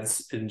about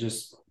dads, and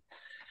just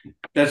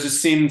that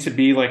just seemed to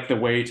be like the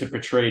way to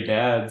portray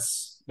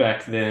dads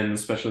back then,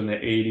 especially in the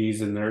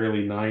 80s and the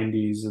early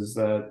 90s, is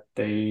that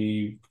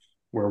they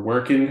were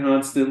working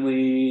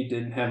constantly,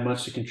 didn't have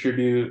much to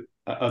contribute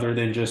other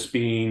than just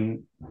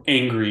being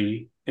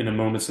angry in the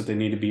moments that they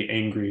need to be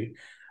angry,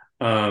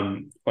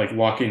 like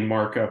locking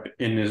Mark up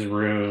in his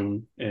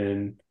room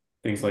and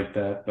things like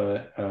that.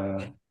 But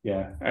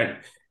yeah,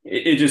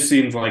 it just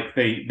seems like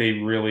they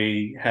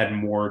really had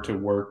more to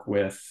work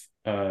with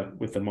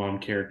the mom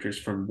characters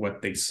from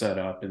what they set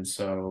up, and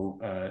so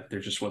there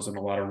just wasn't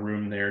a lot of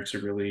room there to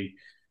really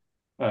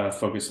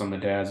focus on the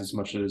dads as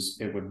much as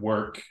it would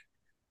work,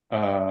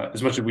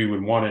 as much as we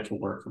would want it to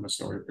work from a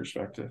story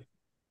perspective.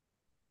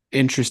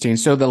 Interesting.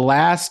 So the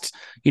last,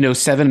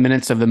 7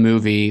 minutes of the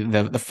movie,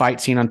 the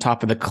fight scene on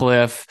top of the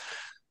cliff,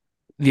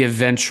 the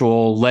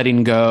eventual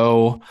letting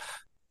go,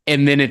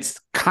 and then it's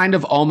kind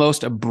of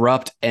almost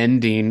abrupt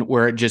ending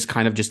where it just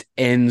kind of just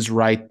ends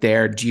right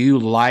there. Do you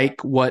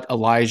like what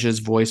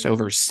Elijah's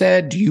voiceover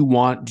said? Do you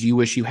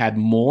wish you had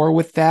more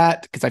with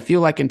that? Because I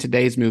feel like in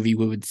today's movie,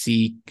 we would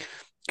see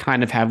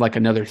kind of have like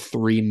another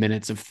 3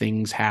 minutes of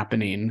things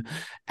happening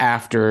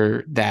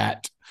after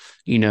that,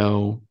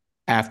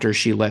 after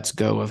she lets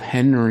go of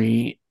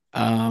Henry.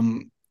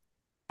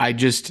 I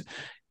just,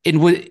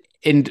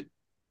 and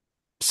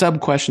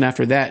sub question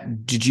after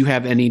that, did you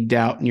have any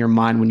doubt in your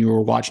mind when you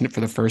were watching it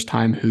for the first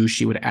time who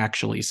she would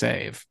actually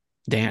save?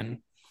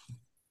 Dan?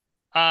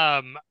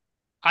 I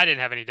didn't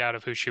have any doubt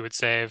of who she would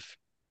save.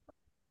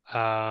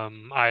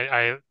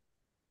 I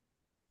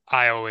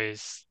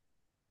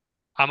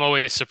I'm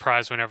always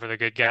surprised whenever the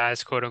good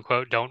guys, quote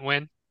unquote, don't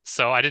win.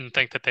 So I didn't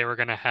think that they were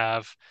going to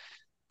have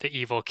the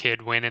evil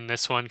kid win in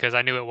this one, because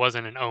I knew it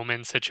wasn't an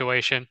Omen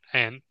situation,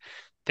 and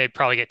they'd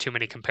probably get too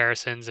many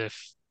comparisons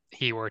if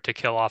he were to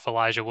kill off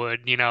Elijah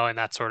Wood, and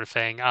that sort of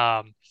thing.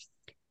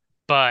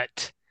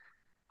 But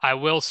I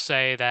will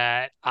say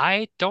that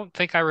I don't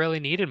think I really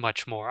needed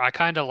much more. I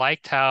kind of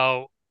liked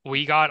how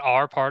we got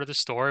our part of the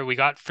story. We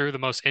got through the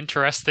most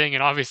interesting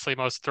and obviously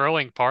most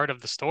thrilling part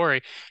of the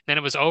story. Then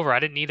it was over. I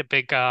didn't need a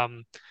big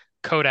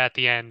coda at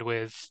the end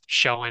with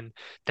showing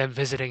them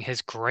visiting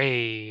his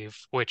grave,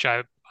 which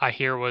I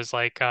hear was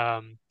like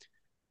in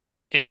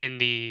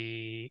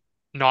the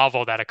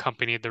novel that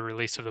accompanied the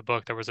release of the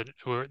book. There was a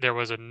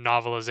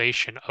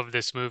novelization of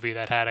this movie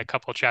that had a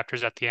couple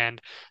chapters at the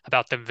end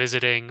about them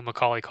visiting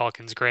Macaulay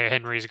Culkin's grave,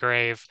 Henry's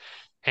grave,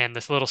 and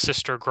this little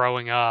sister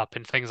growing up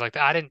and things like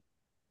that. I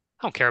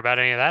don't care about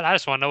any of that. I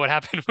just want to know what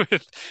happened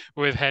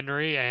with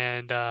Henry,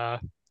 and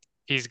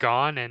he's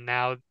gone, and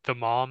now the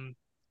mom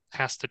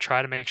has to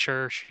try to make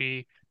sure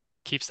she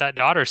keeps that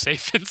daughter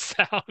safe and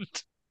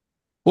sound.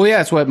 Well, yeah,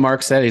 that's what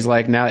Mark said. He's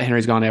like, now that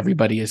Henry's gone,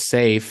 everybody is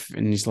safe.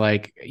 And he's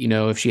like,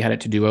 if she had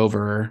it to do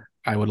over,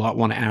 I would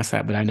want to ask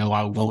that, but I know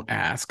I won't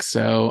ask.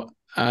 So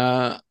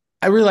I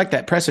really like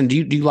that. Preston, do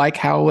you like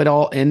how it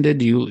all ended?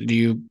 Do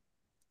you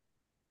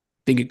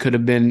think it could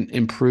have been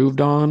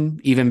improved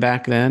on even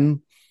back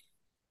then?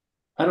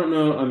 I don't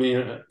know. I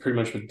mean, pretty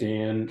much with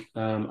Dan.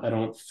 I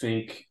don't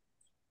think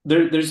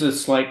there's a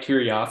slight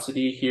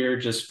curiosity here,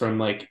 just from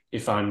like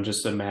if I'm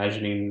just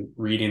imagining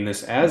reading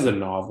this as a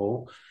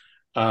novel.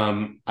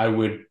 I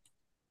would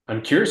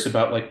I'm curious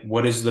about like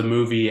what is the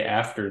movie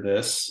after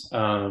this.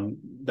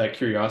 That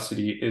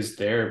curiosity is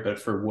there, but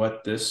for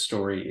what this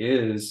story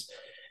is,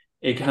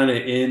 it kind of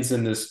ends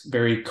in this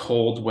very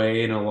cold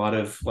way, and a lot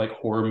of like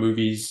horror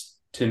movies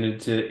tended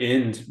to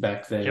end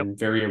back Yep. then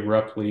very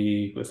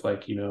abruptly with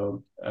like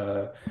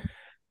uh,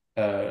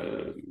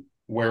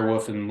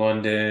 Werewolf in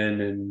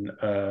London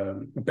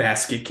and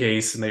Basket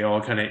Case, and they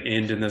all kind of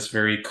end in this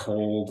very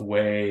cold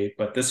way.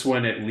 But this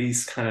one at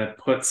least kind of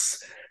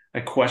puts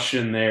a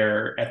question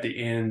there at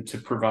the end to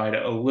provide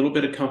a little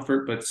bit of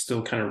comfort, but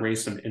still kind of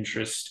raise some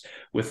interest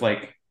with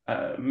like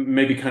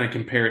maybe kind of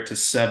compare it to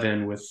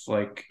Seven with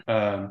like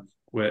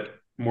what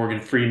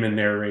Morgan Freeman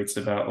narrates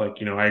about like,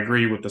 I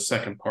agree with the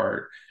second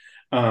part,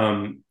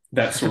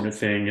 that sort of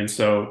thing. And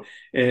so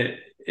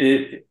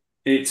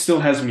it still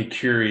has me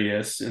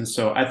curious, and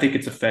so I think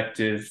it's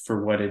effective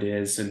for what it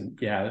is. And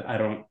yeah, I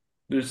don't.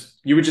 There's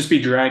you would just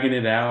be dragging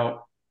it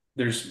out.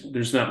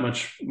 There's not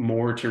much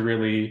more to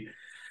really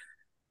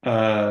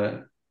uh,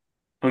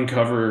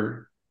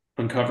 uncover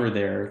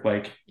there.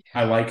 Like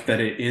I like that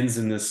it ends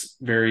in this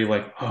very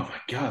like, oh my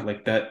god,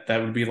 like that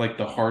would be like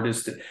the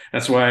hardest.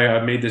 That's why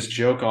I made this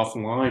joke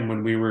offline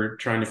when we were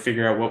trying to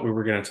figure out what we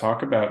were going to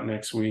talk about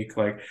next week.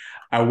 Like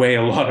I weigh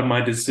a lot of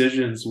my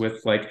decisions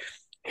with like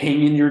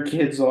hanging your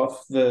kids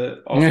off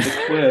the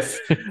cliff,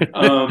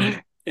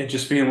 and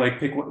just being like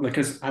pick one,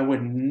 because I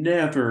would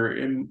never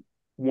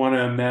want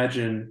to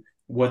imagine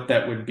what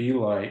that would be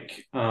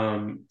like.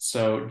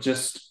 So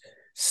just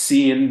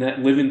seeing that,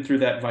 living through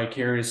that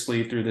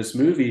vicariously through this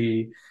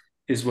movie,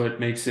 is what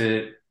makes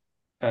it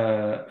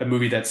a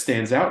movie that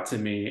stands out to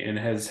me and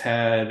has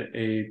had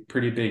a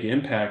pretty big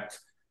impact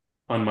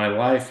on my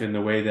life in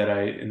the way that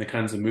in the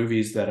kinds of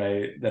movies that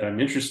I'm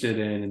interested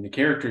in and the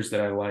characters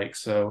that I like.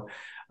 So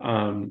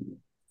um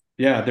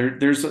yeah,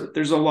 there's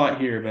a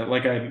lot here, but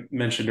like I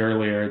mentioned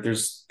earlier,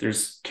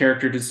 there's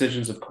character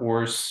decisions, of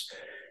course,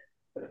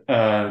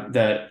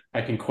 that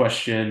I can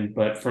question,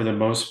 but for the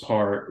most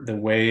part, the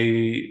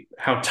way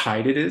how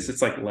tight it is,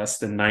 it's like less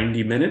than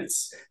 90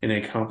 minutes and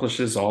it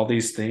accomplishes all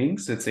these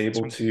things. It's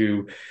able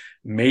to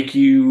make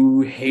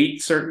you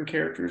hate certain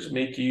characters,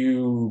 make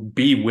you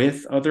be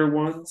with other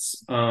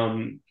ones.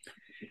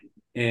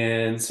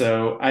 And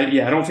so I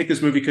don't think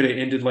this movie could have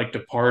ended like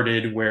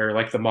Departed, where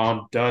like the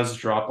mom does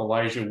drop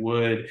Elijah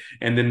Wood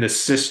and then the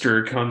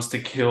sister comes to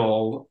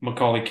kill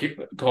Macaulay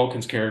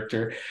Culkin's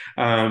character.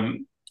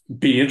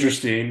 Be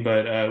interesting,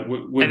 but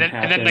wouldn't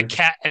happen.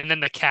 And then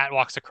the cat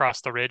walks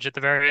across the ridge at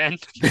the very end.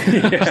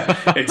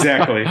 Yeah,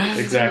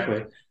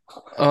 exactly.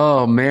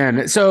 Oh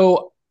man.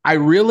 So I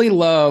really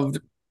loved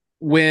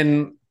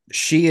when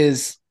she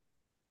is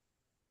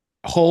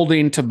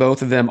holding to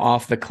both of them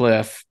off the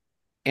cliff.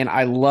 And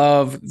I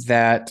love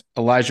that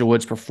Elijah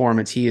Wood's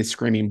performance, he is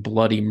screaming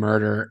bloody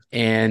murder,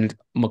 and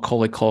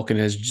Macaulay Culkin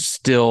is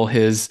still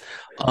his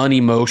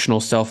unemotional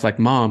self, like,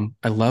 Mom,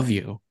 I love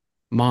you.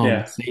 Mom,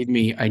 Yeah. save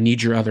me. I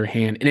need your other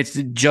hand. And it's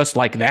just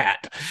like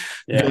that.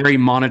 Yeah. Very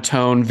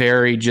monotone,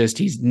 very just,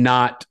 he's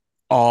not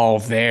all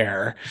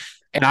there.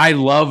 And I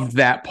loved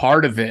that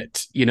part of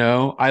it.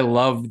 I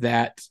love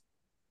that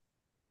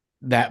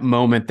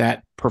moment,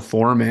 that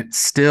performance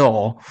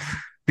still,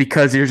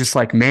 because you're just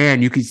like,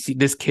 man, you can see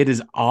this kid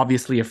is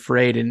obviously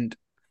afraid. And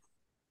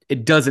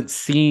it doesn't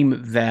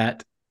seem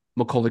that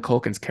Macaulay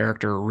Culkin's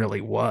character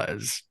really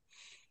was.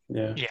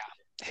 Yeah. Yeah.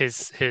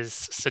 His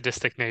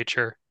sadistic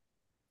nature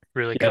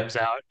really Yeah. comes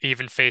out.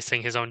 Even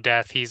facing his own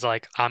death, he's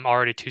like, I'm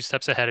already 2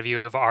 steps ahead of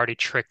you. I've already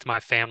tricked my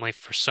family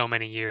for so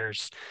many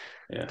years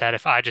Yeah. that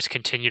if I just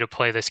continue to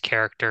play this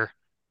character,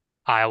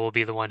 I will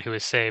be the one who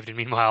is saved. And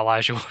meanwhile,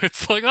 Elijah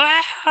Wood's like,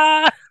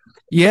 ah!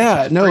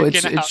 Yeah, no,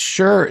 it's Freaking out.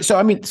 sure. So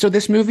I mean, so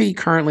this movie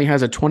currently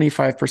has a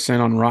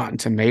 25% on Rotten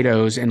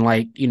Tomatoes, and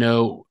like,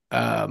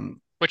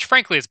 Which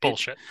frankly is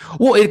bullshit.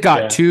 well, it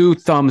got Yeah. 2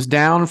 thumbs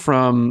down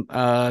from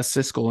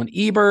Siskel and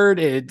Ebert.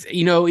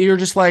 You're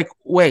just like,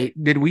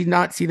 wait, did we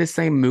not see the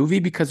same movie?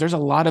 Because there's a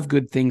lot of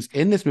good things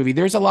in this movie.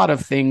 There's a lot of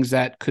things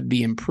that could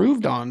be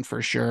improved on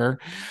for sure.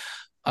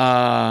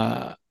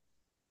 There's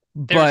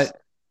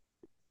But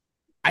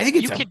I think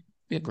it's you a can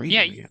great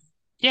yeah, movie.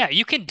 yeah,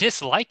 you can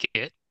dislike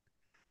it,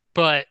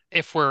 But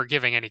if we're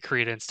giving any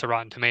credence to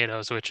Rotten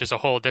Tomatoes, which is a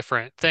whole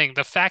different thing,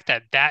 the fact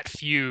that that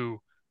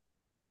few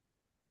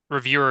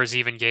reviewers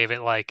even gave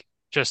it like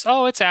just,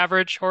 oh, it's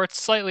average or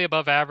it's slightly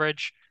above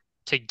average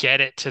to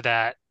get it to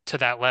that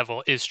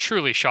level is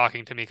truly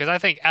shocking to me because I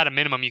think at a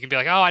minimum you can be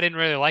like, oh, I didn't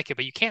really like it,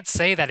 but you can't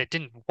say that it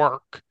didn't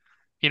work.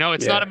 You know,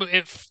 it's not Yeah. a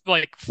if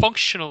like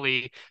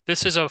functionally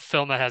this is a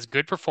film that has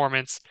good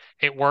performance,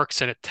 it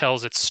works and it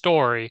tells its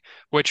story,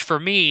 which for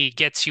me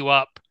gets you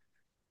up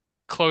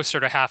closer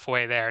to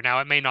halfway there. Now,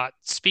 it may not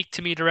speak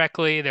to me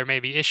directly. There may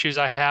be issues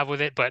I have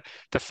with it, but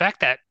the fact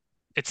that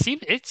it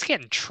seemed it's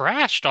getting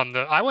trashed on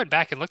the. I went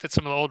back and looked at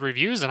some of the old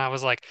reviews and I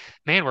was like,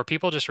 man, were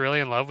people just really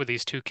in love with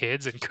these two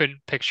kids and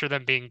couldn't picture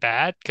them being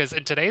bad? Because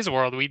in today's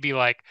world, we'd be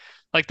like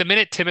the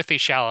minute Timothy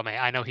Chalamet,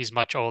 I know he's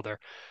much older,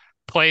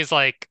 plays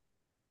like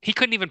he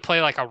couldn't even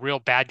play like a real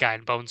bad guy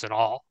in Bones and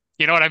All.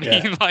 You know what I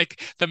Yeah. mean?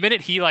 Like the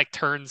minute he like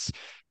turns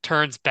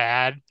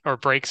bad or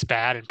breaks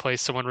bad and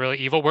plays someone really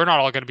evil, we're not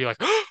all going to be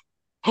like,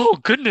 oh,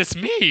 goodness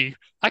me.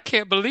 I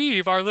can't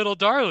believe our little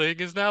darling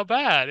is now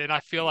bad. And I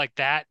feel like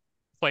that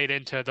played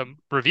into the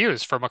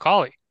reviews for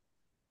Macaulay.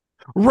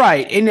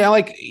 Right. And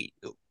like,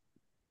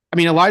 I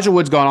mean, Elijah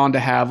Wood's gone on to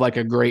have like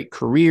a great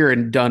career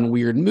and done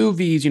weird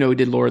movies. He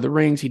did Lord of the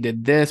Rings, he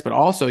did this, but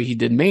also he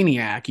did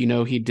Maniac.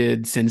 He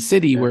did Sin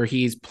City, Yeah. where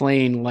he's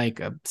playing like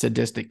a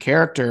sadistic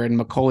character. And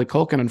Macaulay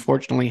Culkin,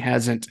 unfortunately,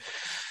 hasn't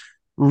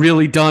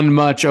really done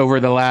much over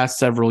the last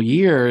several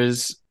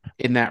years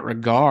in that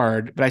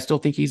regard. But I still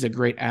think he's a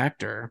great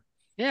actor.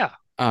 Yeah,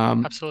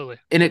 Um, absolutely.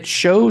 and it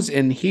shows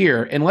in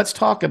here. And let's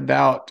talk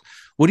about,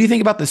 what do you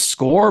think about the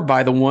score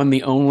by the one,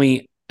 the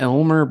only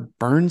Elmer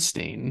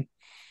Bernstein?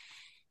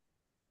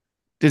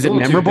 Is It's a it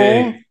little too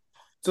big. memorable?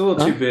 It's a little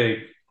Huh? too big.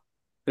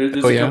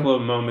 There's Oh a yeah. couple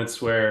of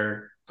moments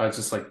where I was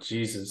just like,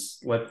 Jesus,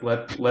 let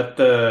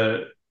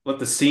the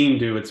scene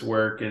do its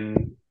work.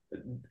 And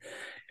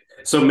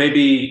so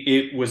maybe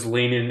it was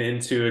leaning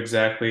into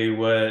exactly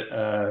what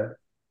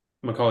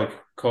Macaulay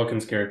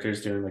Culkin's character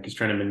is doing, like he's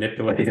trying to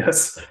manipulate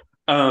us.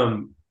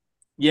 Um,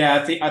 yeah,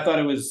 I thought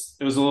it was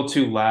a little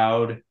too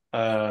loud,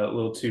 a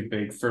little too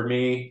big for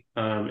me,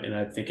 and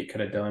I think it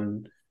could have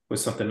done with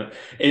something.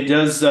 It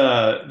does.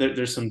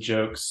 There's some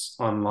jokes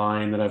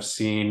online that I've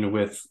seen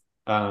with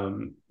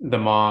the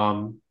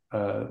mom,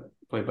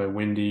 played by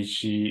Wendy,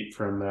 she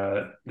from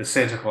the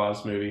Santa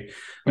Claus movie.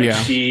 Like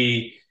Yeah.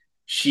 she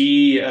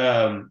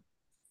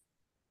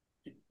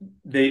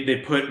they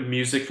put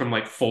music from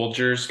like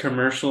Folgers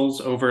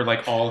commercials over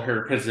like all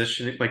her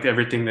position, like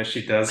everything that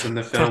she does in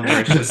the film,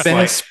 where it's The just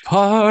like, best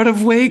part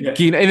of yeah,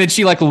 waking. And then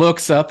she like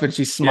looks up and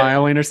she's yeah,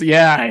 smiling or so.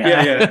 yeah,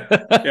 Yeah, yeah, yeah,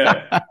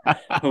 yeah.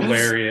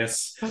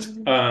 hilarious.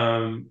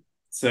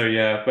 So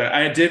yeah, but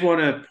I did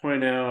want to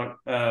point out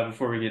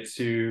before we get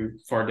too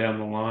far down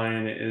the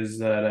line is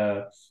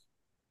that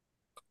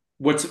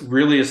what's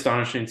really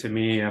astonishing to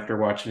me after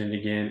watching it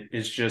again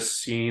is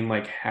just seeing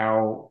like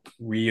how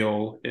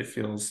real it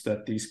feels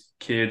that these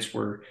kids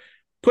were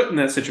put in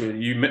that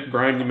situation.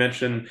 Brian, you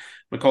mentioned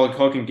Macaulay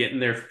Culkin getting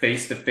there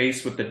face to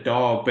face with the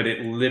dog, but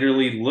it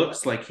literally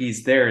looks like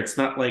he's there. It's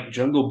not like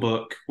Jungle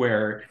Book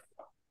where,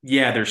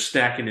 yeah, they're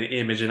stacking an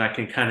image and I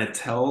can kind of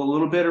tell a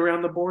little bit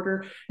around the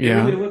border. It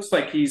really Yeah. looks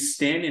like he's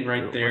standing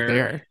right Right there.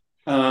 there.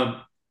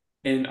 Um,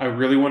 and I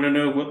really want to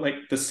know what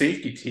like the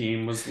safety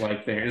team was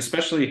like there, and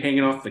especially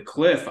hanging off the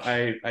cliff.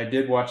 I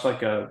did watch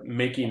like a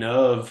making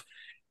of,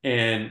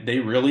 and they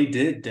really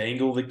did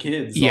dangle the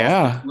kids off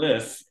the Yeah.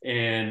 cliff,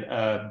 and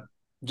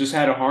just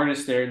had a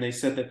harness there, and they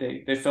said that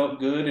they felt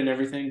good and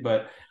everything,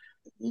 but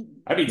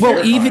I'd be Well,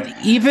 even terrified.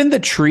 even the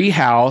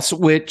treehouse,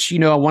 which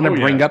I want to Oh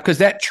bring yeah, up, because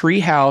that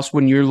treehouse,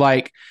 when you're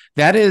like,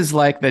 that is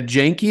like the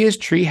jankiest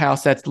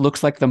treehouse that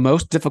looks like the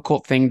most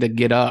difficult thing to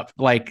get up.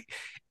 Like,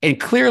 and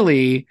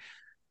clearly,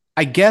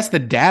 I guess the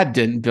dad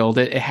didn't build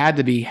it. It had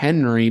to be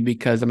Henry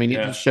because I mean it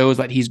yeah. shows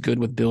that he's good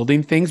with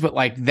building things. But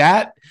like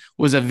that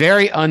was a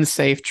very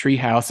unsafe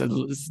treehouse, at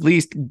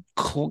least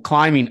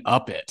climbing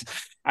up it.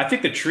 I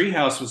think the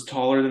treehouse was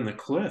taller than the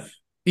cliff.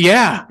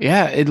 Yeah,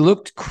 yeah, it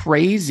looked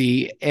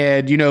crazy,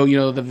 and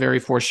the very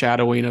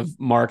foreshadowing of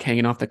Mark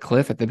hanging off the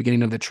cliff at the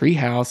beginning of the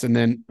treehouse, and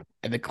then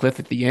at the cliff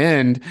at the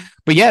end.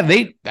 But yeah,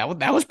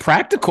 that was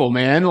practical,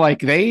 man. Like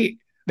they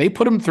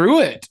put him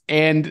through it,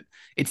 and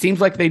it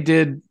seems like they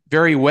did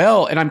very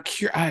well. And I'm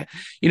curious,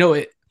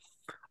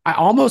 I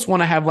almost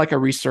want to have like a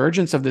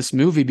resurgence of this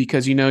movie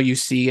because you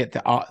see at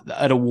the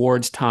at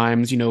awards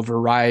times,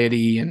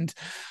 Variety and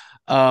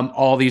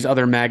all these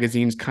other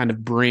magazines kind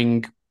of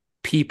bring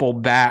people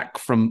back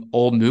from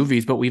old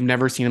movies, but we've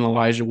never seen an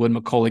Elijah Wood,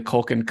 Macaulay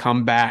Culkin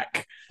come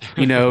back,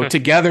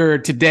 together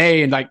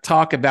today and like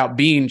talk about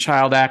being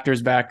child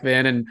actors back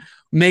then and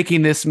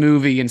making this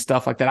movie and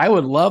stuff like that. I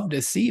would love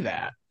to see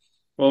that.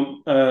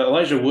 Well,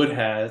 Elijah Wood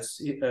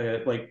has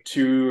like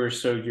 2 or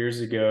so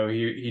years ago,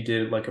 he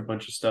did like a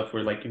bunch of stuff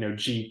where like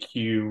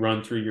GQ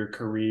run through your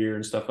career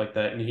and stuff like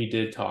that, and he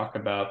did talk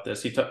about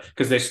this. He talked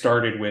because they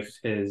started with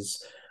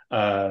his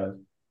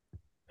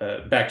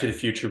Back to the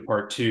Future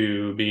Part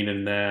 2 being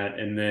in that,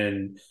 and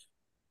then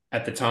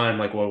at the time,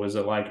 like, what was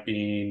it like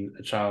being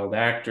a child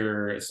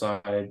actor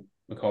aside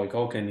Macaulay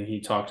Culkin? And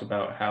he talked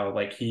about how,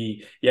 like,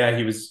 he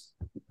was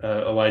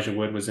Elijah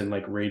Wood was in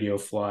like Radio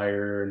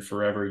Flyer and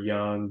Forever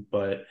Young,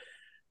 but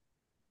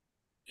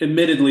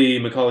admittedly,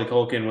 Macaulay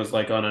Culkin was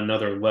like on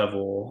another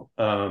level,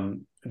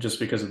 just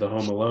because of the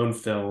Home Alone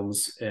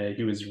films.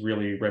 He was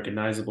really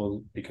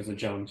recognizable because of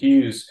John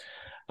Hughes.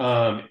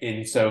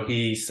 And so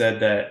he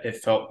said that it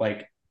felt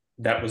like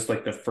that was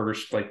like the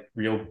first like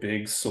real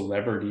big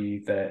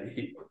celebrity that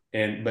he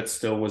but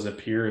still was a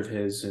peer of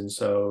his. And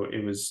so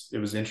it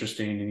was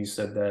interesting. And he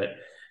said that,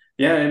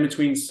 yeah, in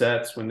between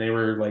sets when they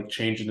were like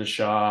changing the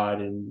shot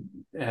and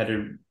had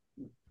to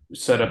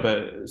set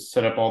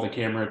up all the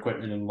camera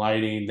equipment and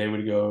lighting, they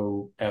would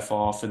go F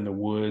off in the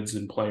woods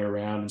and play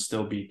around and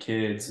still be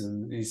kids.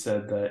 And he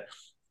said that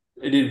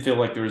it didn't feel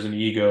like there was an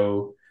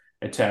ego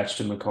attached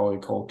to Macaulay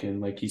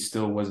Culkin. Like, he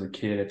still was a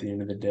kid at the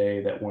end of the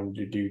day that wanted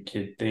to do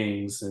kid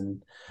things.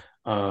 And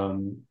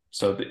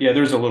yeah,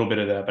 there's a little bit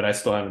of that, but I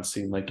still haven't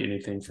seen like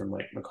anything from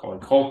like Macaulay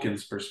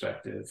Culkin's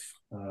perspective.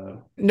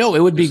 No, it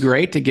would be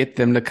great to get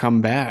them to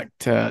come back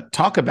to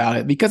talk about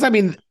it, because I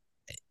mean,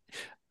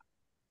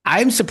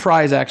 I'm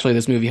surprised actually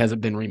this movie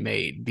hasn't been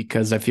remade,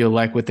 because I feel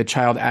like with the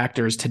child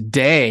actors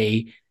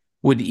today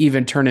would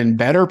even turn in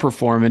better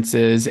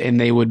performances and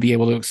they would be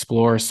able to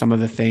explore some of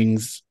the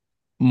things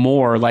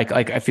more. Like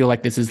I feel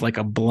like this is like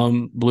a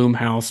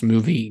Blumhouse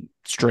movie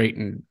straight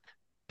and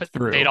But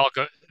through.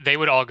 they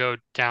would all go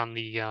down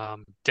the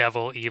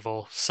devil,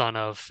 evil, son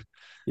of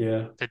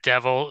the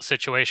devil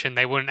situation.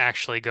 They wouldn't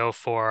actually go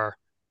for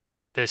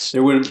this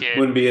There wouldn't kid.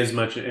 wouldn't be as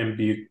much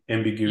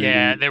ambiguity.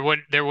 Yeah, there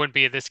wouldn't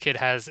be. This kid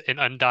has an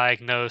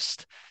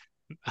undiagnosed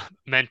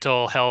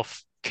mental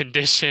health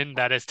condition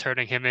that is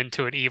turning him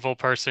into an evil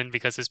person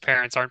because his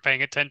parents aren't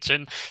paying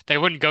attention. They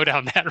wouldn't go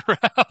down that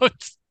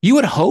route. You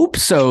would hope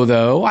so,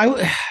 though. I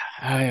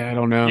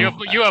don't know.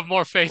 You have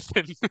more faith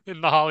in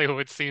the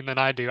Hollywood scene than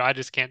I do. I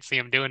just can't see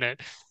him doing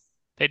it.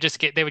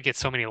 They would get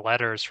so many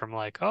letters from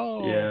like,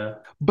 oh, Yeah.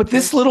 But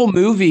this little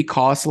movie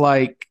cost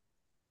like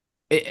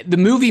the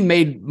movie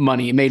made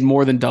money. It made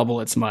more than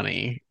double its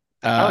money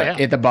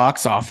at the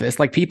box office.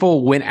 Like,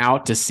 people went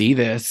out to see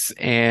this,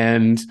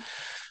 and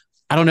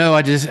I don't know.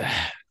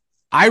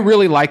 I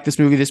really like this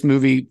movie. This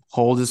movie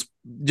holds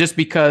just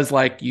because,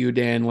 like you,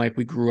 Dan, like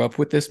we grew up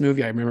with this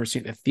movie. I remember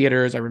seeing it in the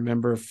theaters. I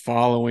remember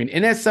following,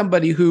 and as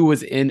somebody who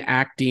was in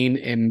acting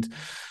and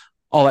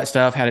all that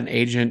stuff, had an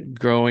agent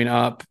growing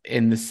up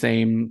in the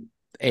same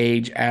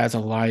age as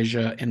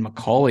Elijah and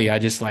Macaulay, I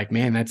just like,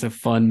 man, that's a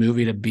fun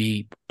movie to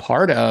be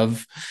part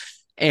of,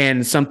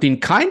 and something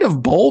kind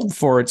of bold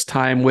for its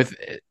time, with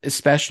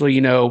especially,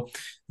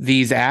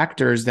 these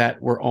actors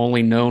that were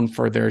only known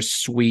for their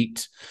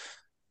sweet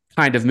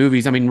kind of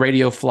movies. I mean,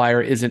 Radio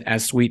Flyer isn't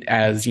as sweet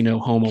as,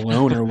 Home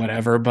Alone or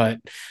whatever, but,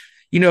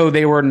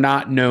 they were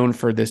not known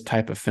for this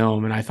type of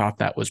film. And I thought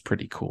that was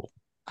pretty cool.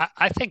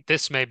 I think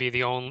this may be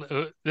the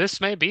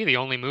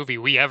only movie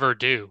we ever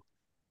do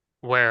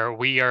where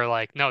we are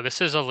like, no,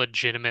 this is a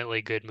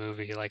legitimately good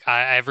movie. Like,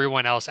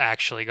 everyone else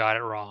actually got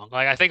it wrong.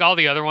 Like, I think all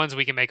the other ones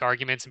we can make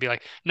arguments and be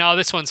like, no,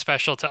 this one's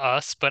special to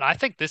us. But I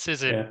think this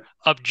is an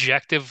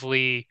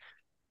objectively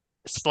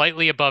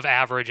slightly above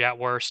average at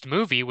worst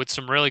movie with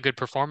some really good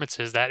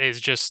performances that is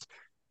just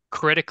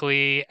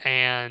critically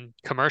and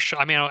commercial.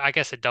 I mean, I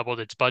guess it doubled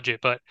its budget,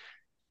 but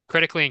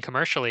critically and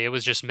commercially, it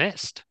was just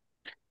missed.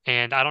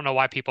 And I don't know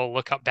why people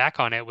look back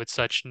on it with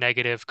such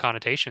negative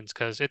connotations,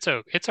 because it's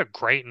a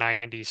great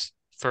 90s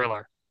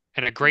thriller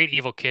and a great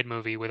evil kid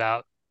movie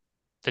without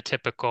the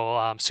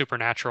typical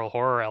supernatural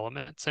horror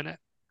elements in it.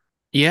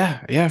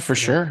 Yeah, for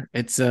sure.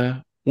 It's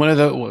one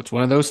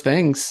of those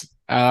things.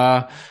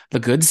 The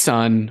Good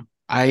Son.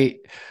 I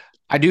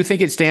do think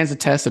it stands the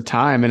test of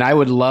time, and I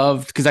would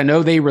love, because I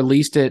know they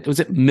released it. Was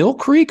it Mill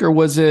Creek or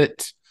was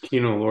it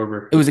Kino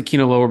Lorber? It was a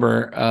Kino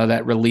Lorber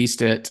that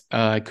released it.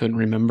 I couldn't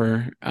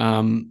remember.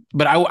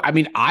 But I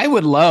mean, I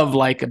would love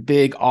like a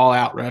big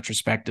all-out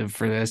retrospective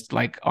for this,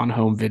 like on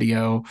home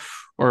video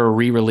or a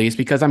re-release,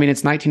 because I mean,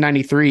 it's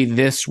 1993.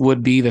 This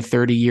would be the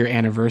 30-year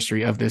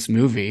anniversary of this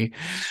movie.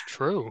 It's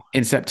true.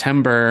 In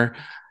September.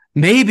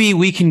 Maybe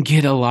we can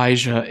get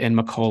Elijah and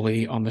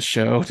Macaulay on the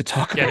show to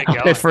talk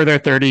about it for their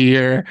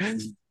 30-year.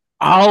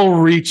 I'll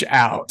reach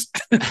out.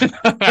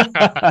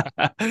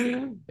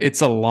 It's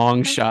a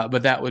long shot,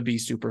 but that would be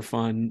super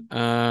fun.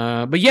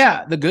 But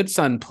yeah, The Good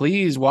Son,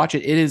 please watch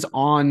it. It is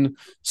on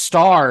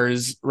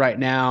Stars right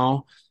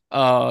now.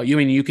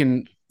 You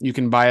can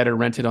buy it or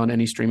rent it on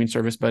any streaming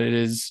service, but it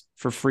is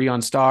for free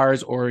on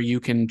Stars, or you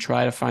can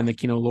try to find the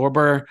Kino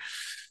Lorber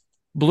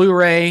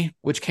Blu-ray,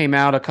 which came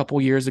out a couple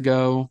years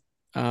ago.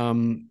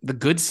 The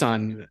Good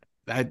Son.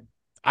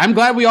 I'm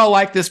glad we all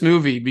like this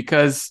movie,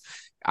 because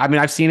I mean,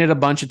 I've seen it a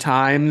bunch of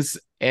times,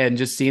 and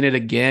just seeing it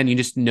again, you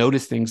just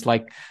notice things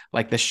like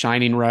the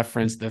Shining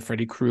reference, the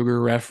Freddy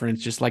Krueger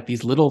reference, just like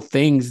these little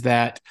things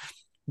that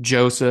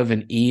Joseph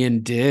and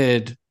Ian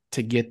did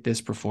to get this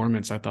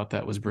performance. I thought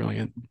that was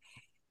brilliant.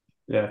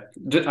 Yeah,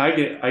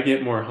 I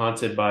get more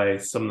haunted by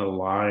some of the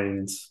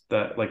lines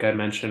that, like I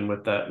mentioned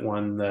with that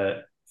one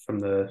that from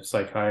the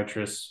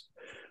psychiatrist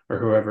or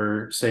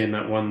whoever saying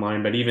that one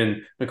line. But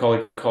even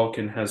Macaulay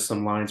Culkin has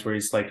some lines where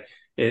he's like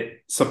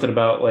something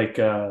about like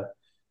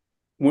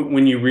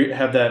when you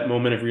have that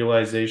moment of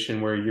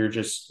realization where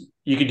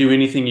you could do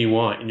anything you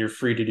want and you're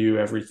free to do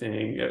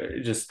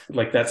everything, just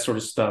like that sort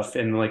of stuff.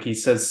 And like he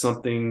says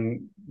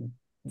something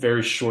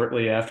very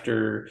shortly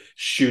after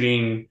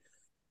shooting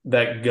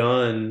that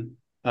gun,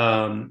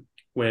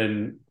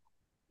 when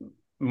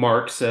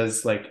Mark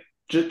says like,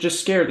 just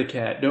scare the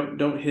cat,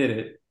 don't hit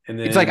it. And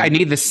then it's like, I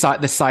need the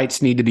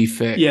sights need to be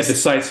fixed. Yeah, the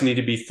sights need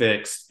to be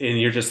fixed, and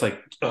you're just like,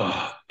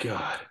 oh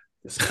God,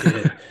 this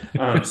kid.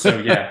 So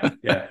yeah,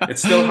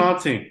 it's still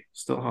haunting.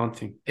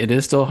 It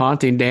is still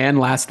haunting. Dan,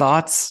 last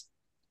thoughts?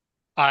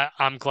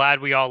 I'm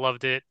glad we all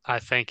loved it. I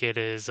think it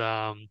is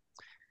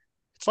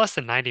it's less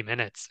than 90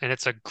 minutes, and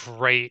it's a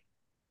great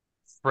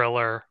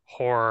thriller,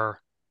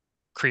 horror,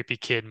 creepy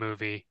kid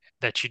movie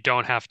that you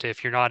don't have to,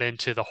 if you're not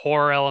into the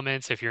horror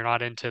elements, if you're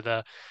not into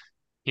the,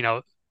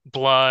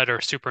 blood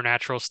or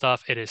supernatural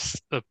stuff, it is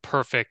the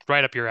perfect,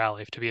 right up your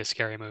alley to be a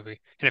scary movie.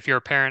 And if you're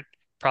a parent,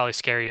 probably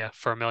scare you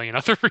for a million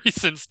other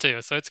reasons too.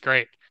 So it's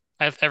great.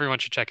 Everyone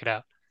should check it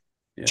out.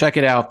 Yeah. Check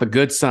it out. The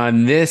Good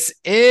Son. This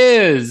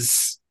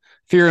is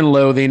Fear and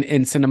Loathing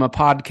in Cinema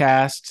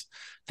podcast.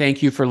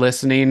 Thank you for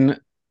listening.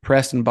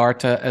 Preston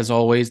Barta, as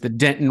always, the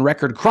Denton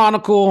Record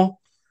Chronicle,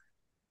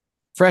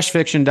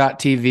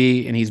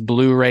 freshfiction.tv, and he's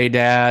Blu-ray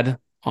Dad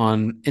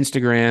on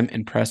Instagram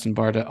and Preston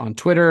Barta on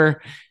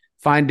Twitter.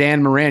 Find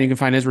Dan Moran. You can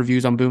find his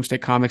reviews on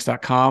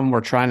boomstickcomics.com.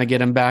 We're trying to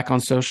get him back on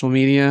social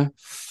media.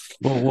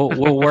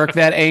 We'll work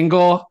that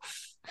angle.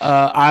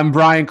 I'm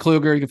Brian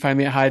Kluger. You can find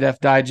me at High Def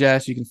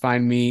Digest. You can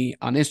find me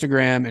on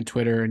Instagram and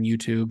Twitter and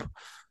YouTube.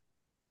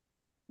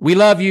 We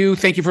love you.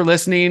 Thank you for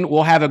listening.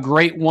 We'll have a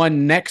great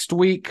one next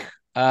week.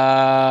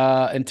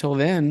 Until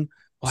then,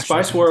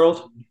 Spice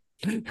World.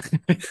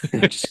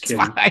 Just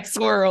kidding. Spice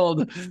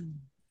World.